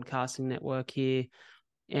just a broadcasting network here.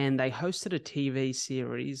 And they hosted a TV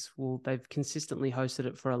series. Well, they've consistently hosted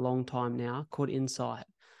it for a long time now, called Insight.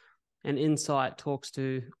 And Insight talks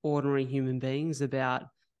to ordinary human beings about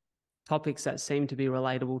topics that seem to be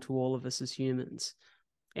relatable to all of us as humans.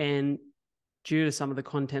 And due to some of the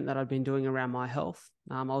content that I've been doing around my health,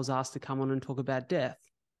 I was asked to come on and talk about death.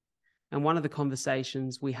 And one of the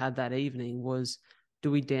conversations we had that evening was,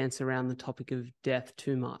 do we dance around the topic of death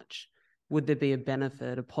too much? Would there be a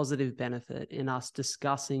benefit, a positive benefit in us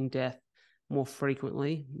discussing death more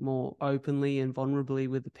frequently, more openly and vulnerably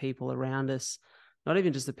with the people around us? Not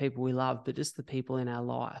even just the people we love, but just the people in our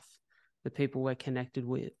life, the people we're connected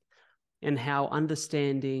with, and how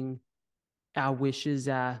understanding our wishes,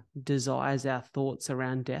 our desires, our thoughts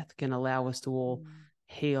around death can allow us to all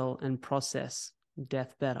heal and process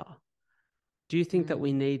death better. Do you think that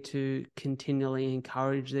we need to continually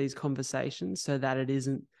encourage these conversations so that it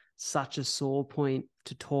isn't such a sore point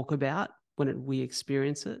to talk about when we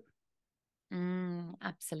experience it?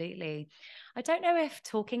 Absolutely. I don't know if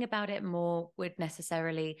talking about it more would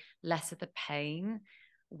necessarily lessen the pain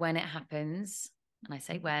when it happens. And I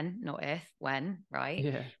say when, not if, when, right?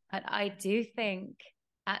 Yeah. But I do think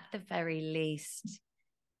at the very least,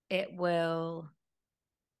 it will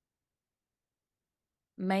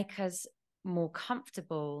make us more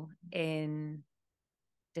comfortable in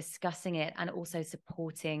discussing it and also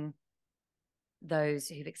supporting those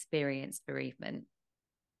who've experienced bereavement.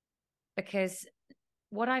 Because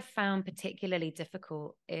what I've found particularly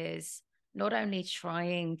difficult is not only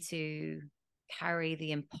trying to carry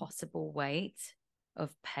the impossible weight of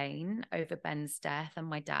pain over Ben's death and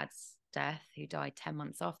my dad's death, who died 10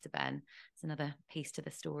 months after Ben. It's another piece to the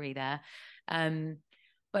story there.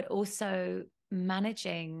 But also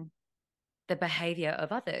managing the behavior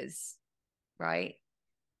of others, right?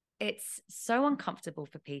 It's so uncomfortable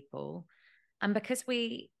for people. And because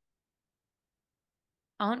we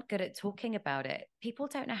aren't good at talking about it, people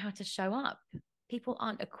don't know how to show up. People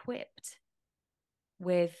aren't equipped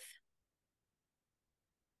with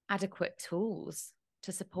adequate tools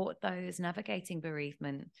to support those navigating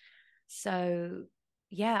bereavement. So,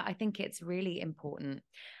 yeah, I think it's really important.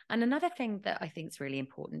 And another thing that I think is really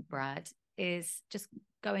important, Brad, is just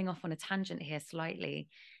going off on a tangent here slightly,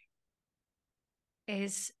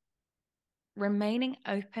 is remaining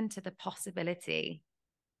open to the possibility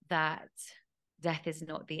that death is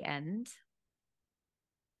not the end.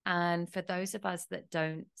 And for those of us that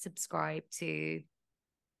don't subscribe to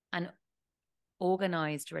an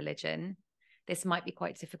organized religion, this might be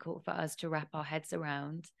quite difficult for us to wrap our heads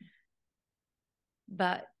around.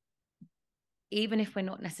 But even if we're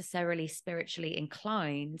not necessarily spiritually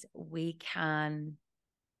inclined, we can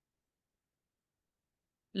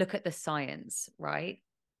look at the science, right?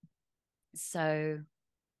 So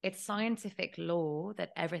it's scientific law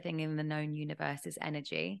that everything in the known universe is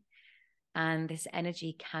energy, and this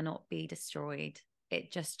energy cannot be destroyed.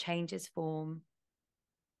 It just changes form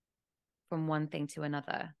from one thing to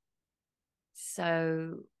another.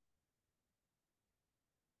 So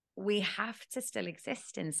we have to still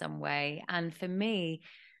exist in some way. And for me,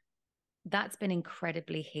 that's been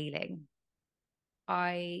incredibly healing.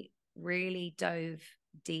 I really dove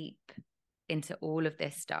deep into all of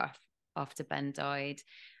this stuff after Ben died.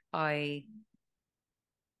 I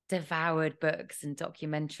devoured books and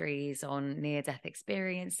documentaries on near-death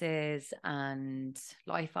experiences and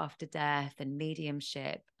life after death and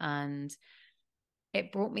mediumship. And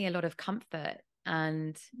it brought me a lot of comfort.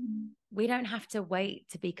 And we don't have to wait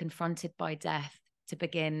to be confronted by death to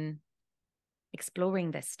begin exploring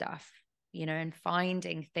this stuff, and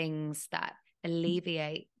finding things that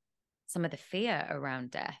alleviate some of the fear around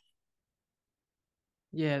death.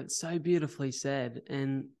 Yeah, it's so beautifully said.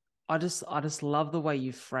 And I just love the way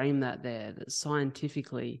you frame that there, that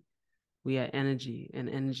scientifically we are energy and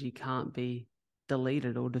energy can't be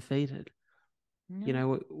deleted or defeated.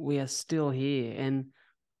 No. We are still here, and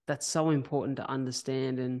that's so important to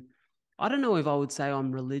understand. And I don't know if I would say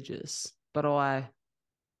I'm religious, but I've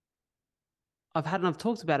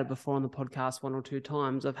talked about it before on the podcast one or two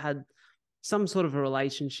times. I've had some sort of a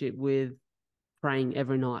relationship with praying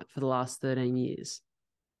every night for the last 13 years.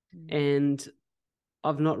 And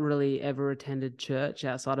I've not really ever attended church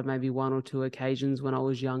outside of maybe one or two occasions when I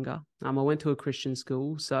was younger. I went to a Christian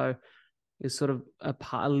school, so it was sort of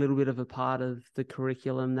a little bit of a part of the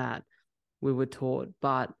curriculum that we were taught,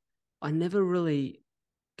 but I never really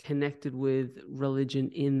connected with religion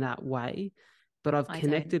in that way. But I've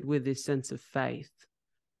connected with this sense of faith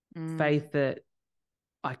that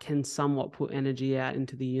I can somewhat put energy out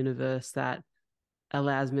into the universe that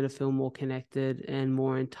allows me to feel more connected and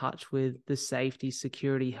more in touch with the safety,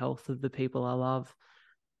 security, health of the people I love,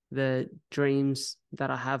 the dreams that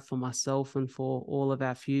I have for myself and for all of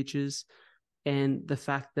our futures, and the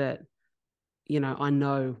fact that, I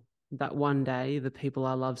know that one day the people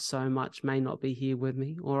I love so much may not be here with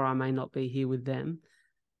me, or I may not be here with them.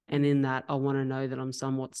 And in that, I want to know that I'm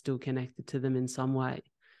somewhat still connected to them in some way.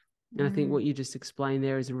 And I think what you just explained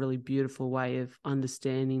there is a really beautiful way of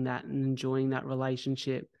understanding that and enjoying that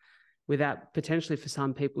relationship without, potentially for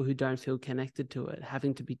some people who don't feel connected to it,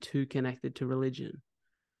 having to be too connected to religion.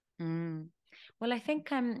 Well, I think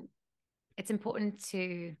it's important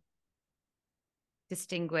to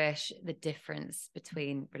distinguish the difference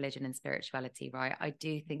between religion and spirituality, right? I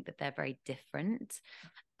do think that they're very different.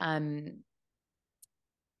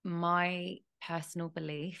 My personal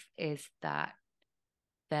belief is that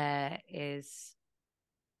there is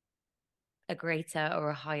a greater or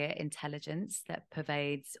a higher intelligence that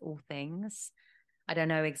pervades all things. I don't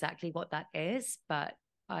know exactly what that is, but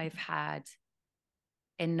I've had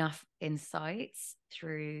enough insights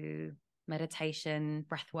through meditation,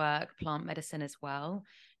 breath work, plant medicine as well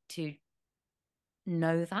to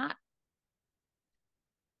know that.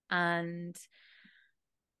 And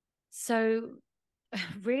so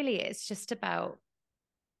really it's just about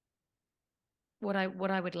what I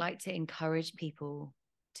would like to encourage people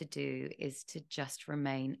to do is to just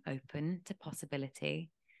remain open to possibility.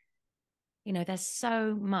 You know, there's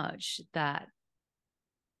so much that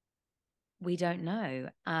we don't know.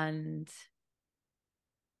 And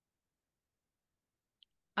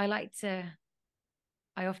I like to,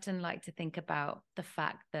 I often like to think about the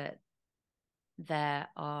fact that there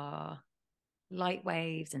are light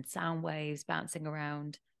waves and sound waves bouncing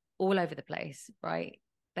around all over the place, right?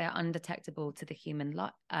 They're undetectable to the human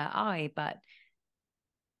eye, but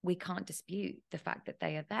we can't dispute the fact that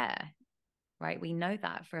they are there, right? We know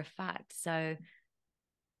that for a fact. So,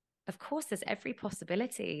 of course, there's every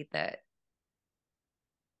possibility that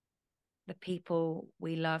the people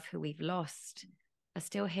we love who we've lost are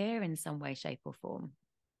still here in some way, shape, or form.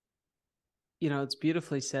 You know, it's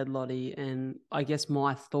beautifully said, Lottie. And I guess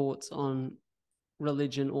my thoughts on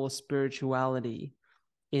religion or spirituality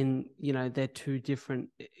in, you know, their two different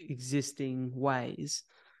existing ways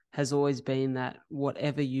has always been that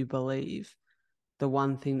whatever you believe, the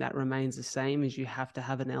one thing that remains the same is you have to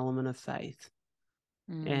have an element of faith.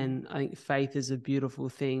 And I think faith is a beautiful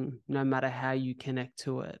thing, no matter how you connect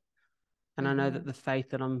to it. And I know that the faith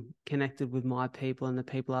that I'm connected with my people and the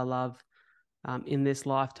people I love in this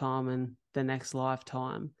lifetime and the next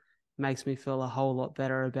lifetime makes me feel a whole lot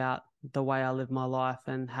better about the way I live my life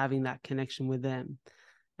and having that connection with them.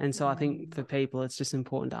 And so I think for people, it's just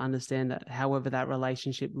important to understand that however that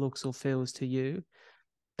relationship looks or feels to you,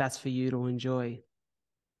 that's for you to enjoy. You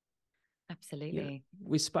know, Absolutely.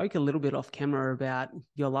 we spoke a little bit off camera about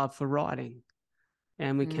your love for writing,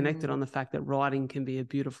 and we connected on the fact that writing can be a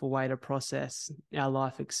beautiful way to process our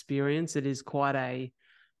life experience. It's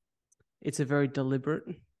a very deliberate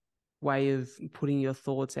way of putting your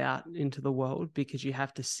thoughts out into the world because you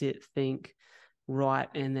have to sit, think, write,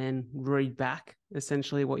 and then read back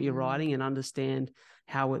essentially what you're writing and understand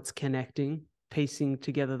how it's connecting, piecing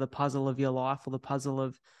together the puzzle of your life or the puzzle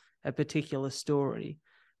of a particular story.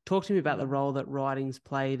 Talk to me about the role that writing's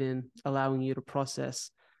played in allowing you to process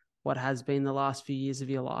what has been the last few years of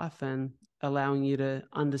your life and allowing you to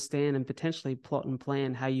understand and potentially plot and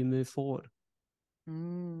plan how you move forward.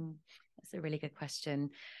 That's a really good question.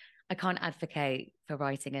 I can't advocate for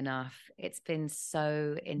writing enough. It's been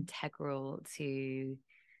so integral to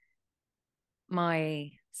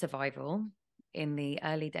my survival in the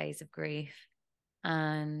early days of grief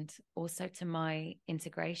and also to my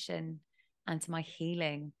integration and to my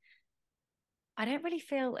healing. I don't really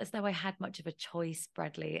feel as though I had much of a choice,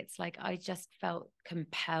 Bradley. It's like I just felt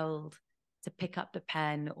compelled to pick up the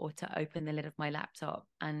pen or to open the lid of my laptop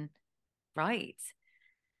and write.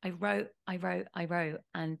 I wrote,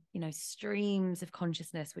 and streams of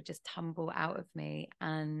consciousness would just tumble out of me.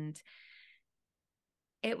 And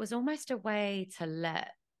it was almost a way to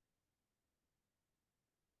let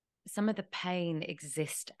some of the pain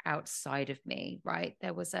exist outside of me, right?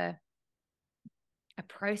 There was a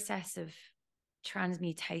process of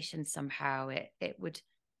transmutation somehow. It would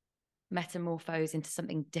metamorphose into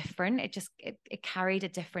something different. It carried a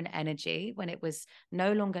different energy when it was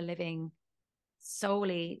no longer living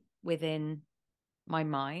solely within my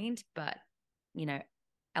mind, but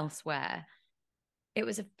elsewhere. It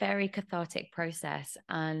was a very cathartic process,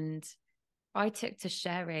 and I took to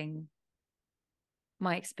sharing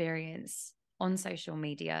my experience on social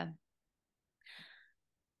media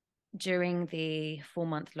during the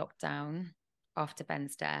 4-month lockdown after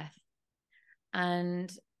Ben's death.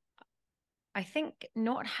 And I think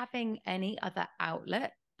not having any other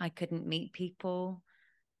outlet, I couldn't meet people,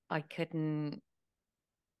 I couldn't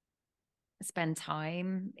spend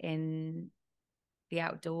time in the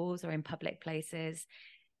outdoors or in public places.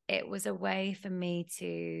 It was a way for me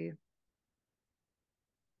to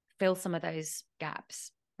fill some of those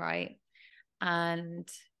gaps, right? And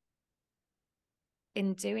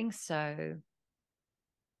in doing so,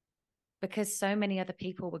 because so many other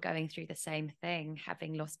people were going through the same thing,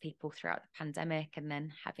 having lost people throughout the pandemic and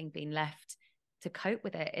then having been left to cope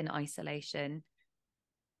with it in isolation,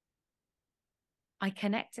 I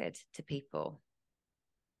connected to people.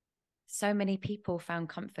 So many people found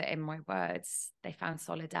comfort in my words. They found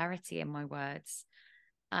solidarity in my words.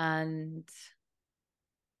 And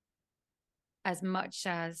as much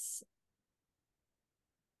as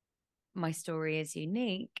my story is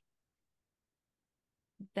unique,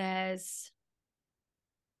 there's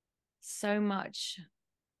so much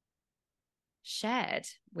shared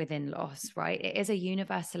within loss, right? It is a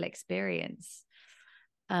universal experience.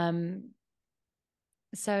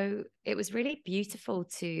 So it was really beautiful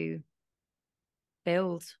to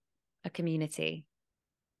build a community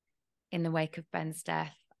in the wake of Ben's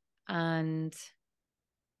death. And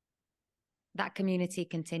that community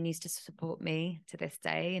continues to support me to this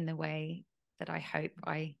day in the way that I hope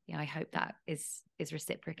that is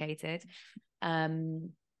reciprocated.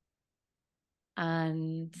 And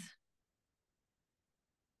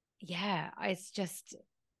yeah,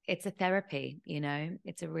 it's a therapy,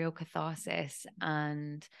 it's a real catharsis.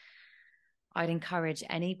 And I'd encourage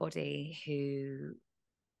anybody who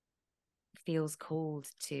feels called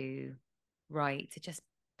to write to just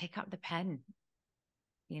pick up the pen,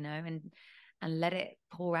 and let it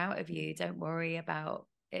pour out of you. Don't worry about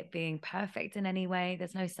it being perfect in any way.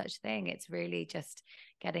 There's no such thing. It's really just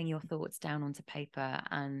getting your thoughts down onto paper.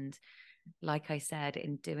 And like I said,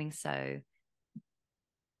 in doing so,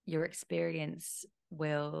 your experience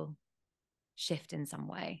will shift in some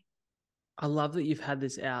way. I love that you've had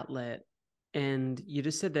this outlet, and you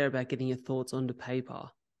just said there about getting your thoughts onto paper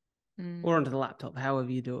or onto the laptop, however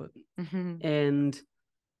you do it. Mm-hmm. And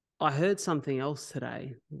I heard something else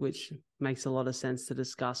today, which makes a lot of sense to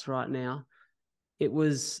discuss right now. It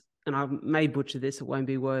was, and I may butcher this, it won't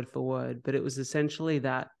be word for word, but it was essentially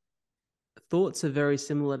that thoughts are very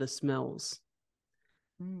similar to smells.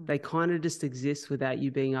 They kind of just exist without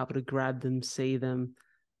you being able to grab them, see them,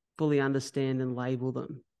 fully understand and label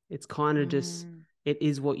them. It's kind of just, it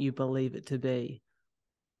is what you believe it to be.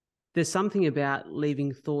 There's something about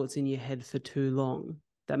leaving thoughts in your head for too long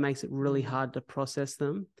that makes it really hard to process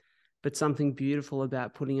them, but something beautiful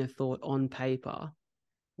about putting a thought on paper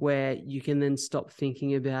where you can then stop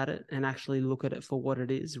thinking about it and actually look at it for what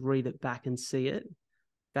it is, read it back and see it.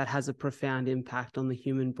 That has a profound impact on the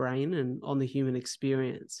human brain and on the human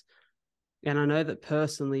experience. And I know that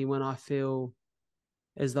personally, when I feel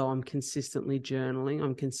as though I'm consistently journaling,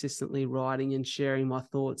 I'm consistently writing and sharing my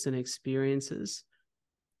thoughts and experiences,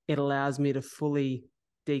 it allows me to fully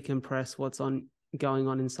decompress what's going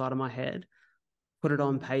on inside of my head, put it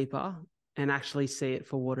on paper, and actually see it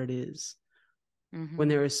for what it is. When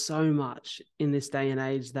there is so much in this day and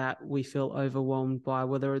age that we feel overwhelmed by,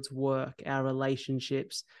 whether it's work, our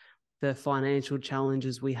relationships, the financial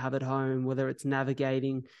challenges we have at home, whether it's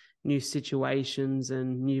navigating new situations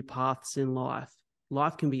and new paths in life,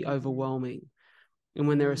 life can be overwhelming. And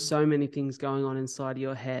when there are so many things going on inside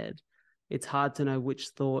your head, it's hard to know which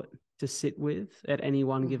thought to sit with at any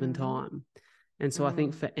one given time. And so I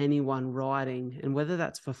think for anyone writing, and whether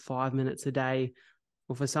that's for 5 minutes a day,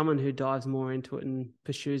 or for someone who dives more into it and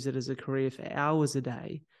pursues it as a career for hours a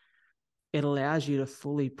day, it allows you to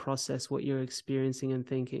fully process what you're experiencing and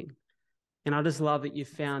thinking. And I just love that you've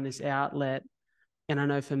found this outlet. And I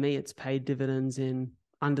know for me, it's paid dividends in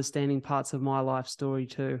understanding parts of my life story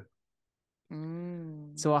too.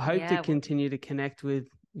 So I hope to continue to connect with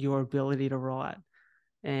your ability to write.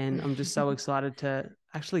 And I'm just so excited to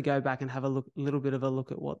actually go back and have a little bit of a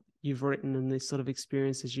look at what you've written and these sort of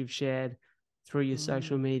experiences you've shared through your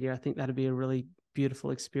social media. I think that'd be a really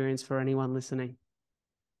beautiful experience for anyone listening.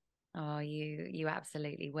 Oh, you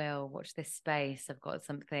absolutely will. Watch this space. I've got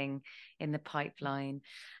something in the pipeline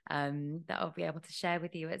that I'll be able to share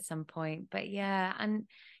with you at some point. But yeah, and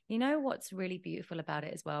what's really beautiful about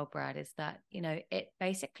it as well, Brad, is that, it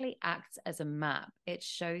basically acts as a map. It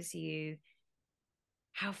shows you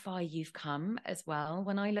how far you've come as well.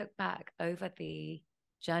 When I look back over the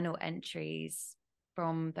journal entries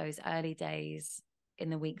from those early days in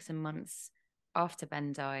the weeks and months after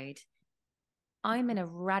Ben died, I'm in a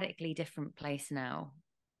radically different place now,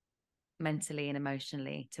 mentally and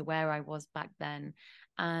emotionally, to where I was back then.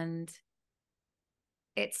 And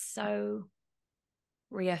it's so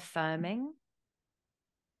reaffirming.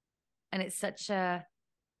 And it's just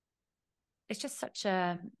such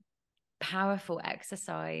a powerful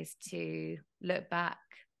exercise to look back,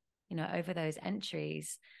 over those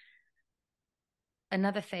entries.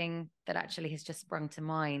 Another thing that actually has just sprung to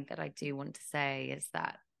mind that I do want to say is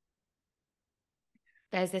that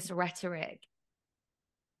there's this rhetoric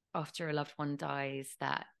after a loved one dies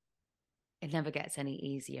that it never gets any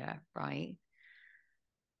easier, right?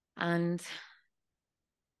 And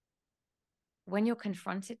when you're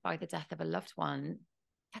confronted by the death of a loved one,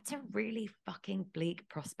 that's a really fucking bleak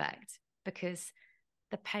prospect, because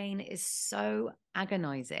the pain is so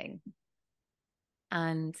agonizing.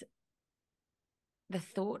 And the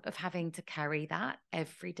thought of having to carry that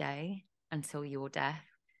every day until your death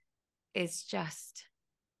is just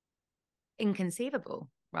inconceivable,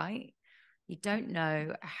 right? You don't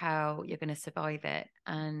know how you're going to survive it.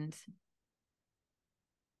 And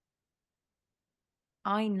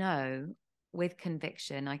I know with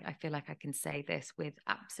conviction, I feel like I can say this with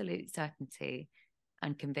absolute certainty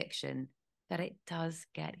and conviction, that it does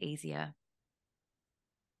get easier.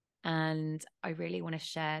 And I really want to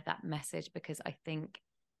share that message, because I think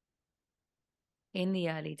in the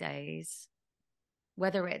early days,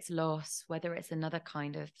 whether it's loss, whether it's another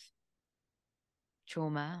kind of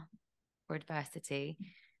trauma or adversity,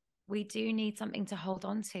 we do need something to hold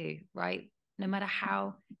on to, right? No matter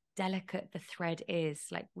how delicate the thread is,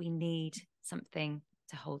 like, we need something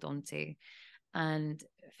to hold on to. And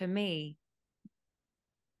for me,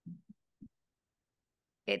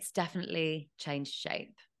 it's definitely changed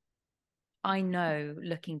shape. I know,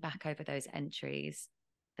 looking back over those entries,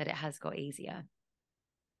 that it has got easier.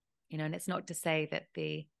 And it's not to say that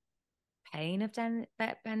the pain of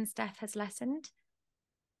Ben's death has lessened,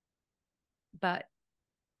 but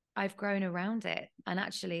I've grown around it. And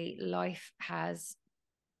actually, life has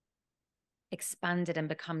expanded and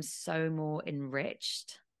become so more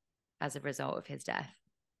enriched as a result of his death.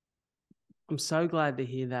 I'm so glad to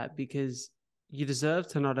hear that, because you deserve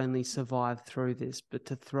to not only survive through this, but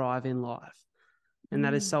to thrive in life. And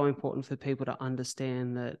that is so important for people to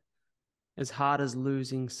understand, that as hard as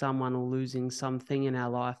losing someone or losing something in our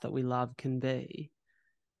life that we love can be,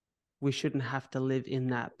 we shouldn't have to live in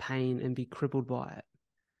that pain and be crippled by it.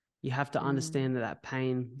 You have to understand that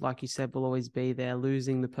pain, like you said, will always be there.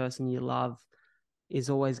 Losing the person you love is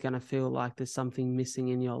always going to feel like there's something missing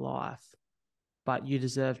in your life. But you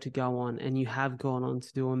deserve to go on, and you have gone on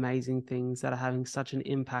to do amazing things that are having such an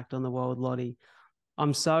impact on the world, Lotte.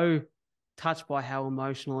 I'm so touched by how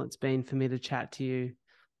emotional it's been for me to chat to you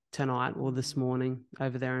tonight or this morning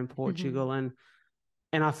over there in Portugal. And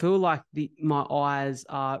I feel like my eyes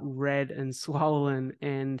are red and swollen,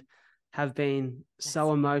 and have been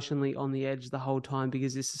so emotionally on the edge the whole time,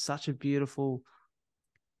 because this is such a beautiful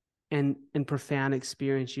and profound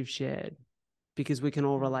experience you've shared, because we can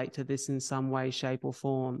all relate to this in some way, shape or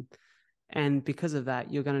form. And because of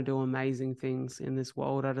that, you're going to do amazing things in this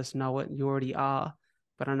world. I just know it. You already are.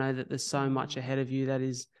 But I know that there's so much ahead of you that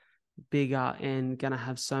is bigger and going to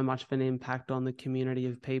have so much of an impact on the community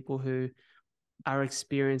of people who are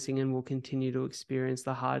experiencing and will continue to experience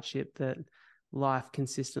the hardship that life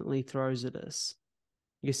consistently throws at us.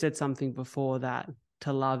 You said something before, that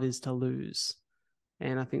to love is to lose.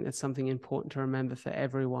 And I think that's something important to remember for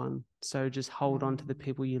everyone. So just hold on to the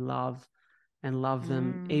people you love, and love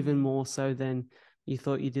them even more so than you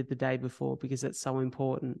thought you did the day before, because that's so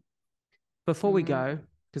important. Before we go,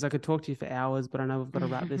 because I could talk to you for hours, but I know we've got to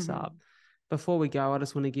wrap this up. Before we go, I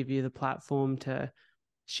just want to give you the platform to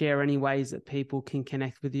share any ways that people can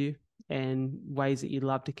connect with you, and ways that you'd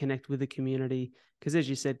love to connect with the community. Because as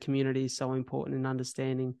you said, community is so important in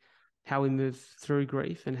understanding how we move through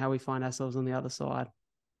grief and how we find ourselves on the other side.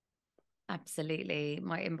 Absolutely.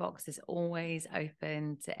 My inbox is always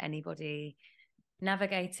open to anybody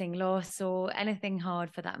navigating loss, or anything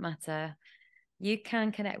hard for that matter. You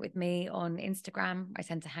can connect with me on Instagram. I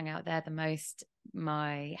tend to hang out there the most.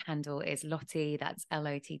 My handle is Lotte, that's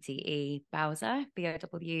Lotte Bowser,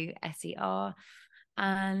 Bowser.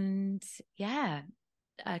 And yeah,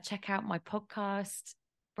 check out my podcast.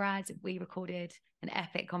 Brad, we recorded an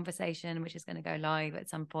epic conversation, which is going to go live at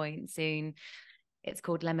some point soon. It's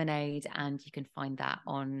called Lemonade, and you can find that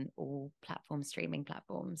on all streaming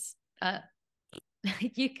platforms.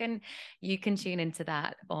 You can tune into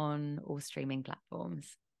that on all streaming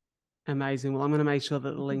platforms. Amazing. Well, I'm going to make sure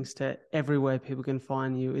that the links to everywhere people can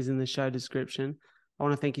find you is in the show description. I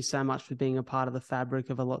want to thank you so much for being a part of the fabric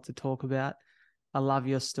of A Lot to Talk About. I love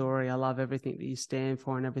your story. I love everything that you stand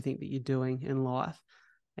for and everything that you're doing in life.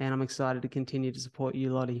 And I'm excited to continue to support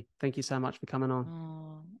you, Lotte. Thank you so much for coming on.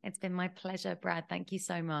 Oh, it's been my pleasure, Brad. Thank you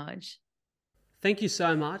so much. Thank you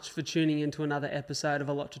so much for tuning into another episode of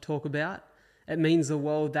A Lot to Talk About. It means the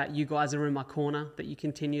world that you guys are in my corner, that you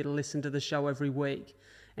continue to listen to the show every week.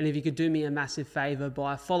 And if you could do me a massive favor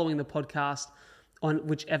by following the podcast on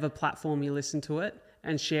whichever platform you listen to it,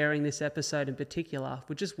 and sharing this episode in particular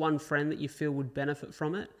with just one friend that you feel would benefit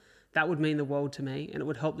from it, that would mean the world to me, and it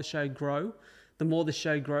would help the show grow. The more the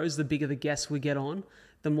show grows, the bigger the guests we get on,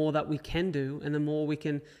 the more that we can do, and the more we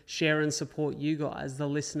can share and support you guys, the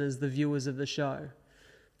listeners, the viewers of the show.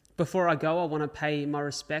 Before I go, I want to pay my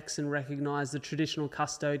respects and recognise the traditional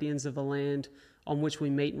custodians of the land on which we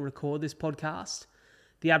meet and record this podcast.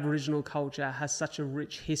 The Aboriginal culture has such a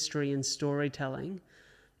rich history in storytelling,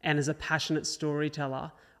 and as a passionate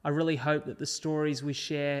storyteller, I really hope that the stories we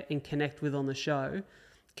share and connect with on the show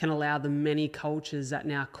can allow the many cultures that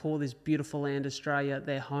now call this beautiful land, Australia,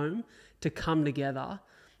 their home, to come together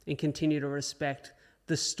and continue to respect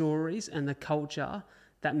the stories and the culture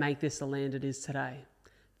that make this the land it is today.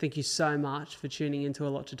 Thank you so much for tuning into A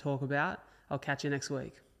Lot to Talk About. I'll catch you next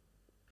week.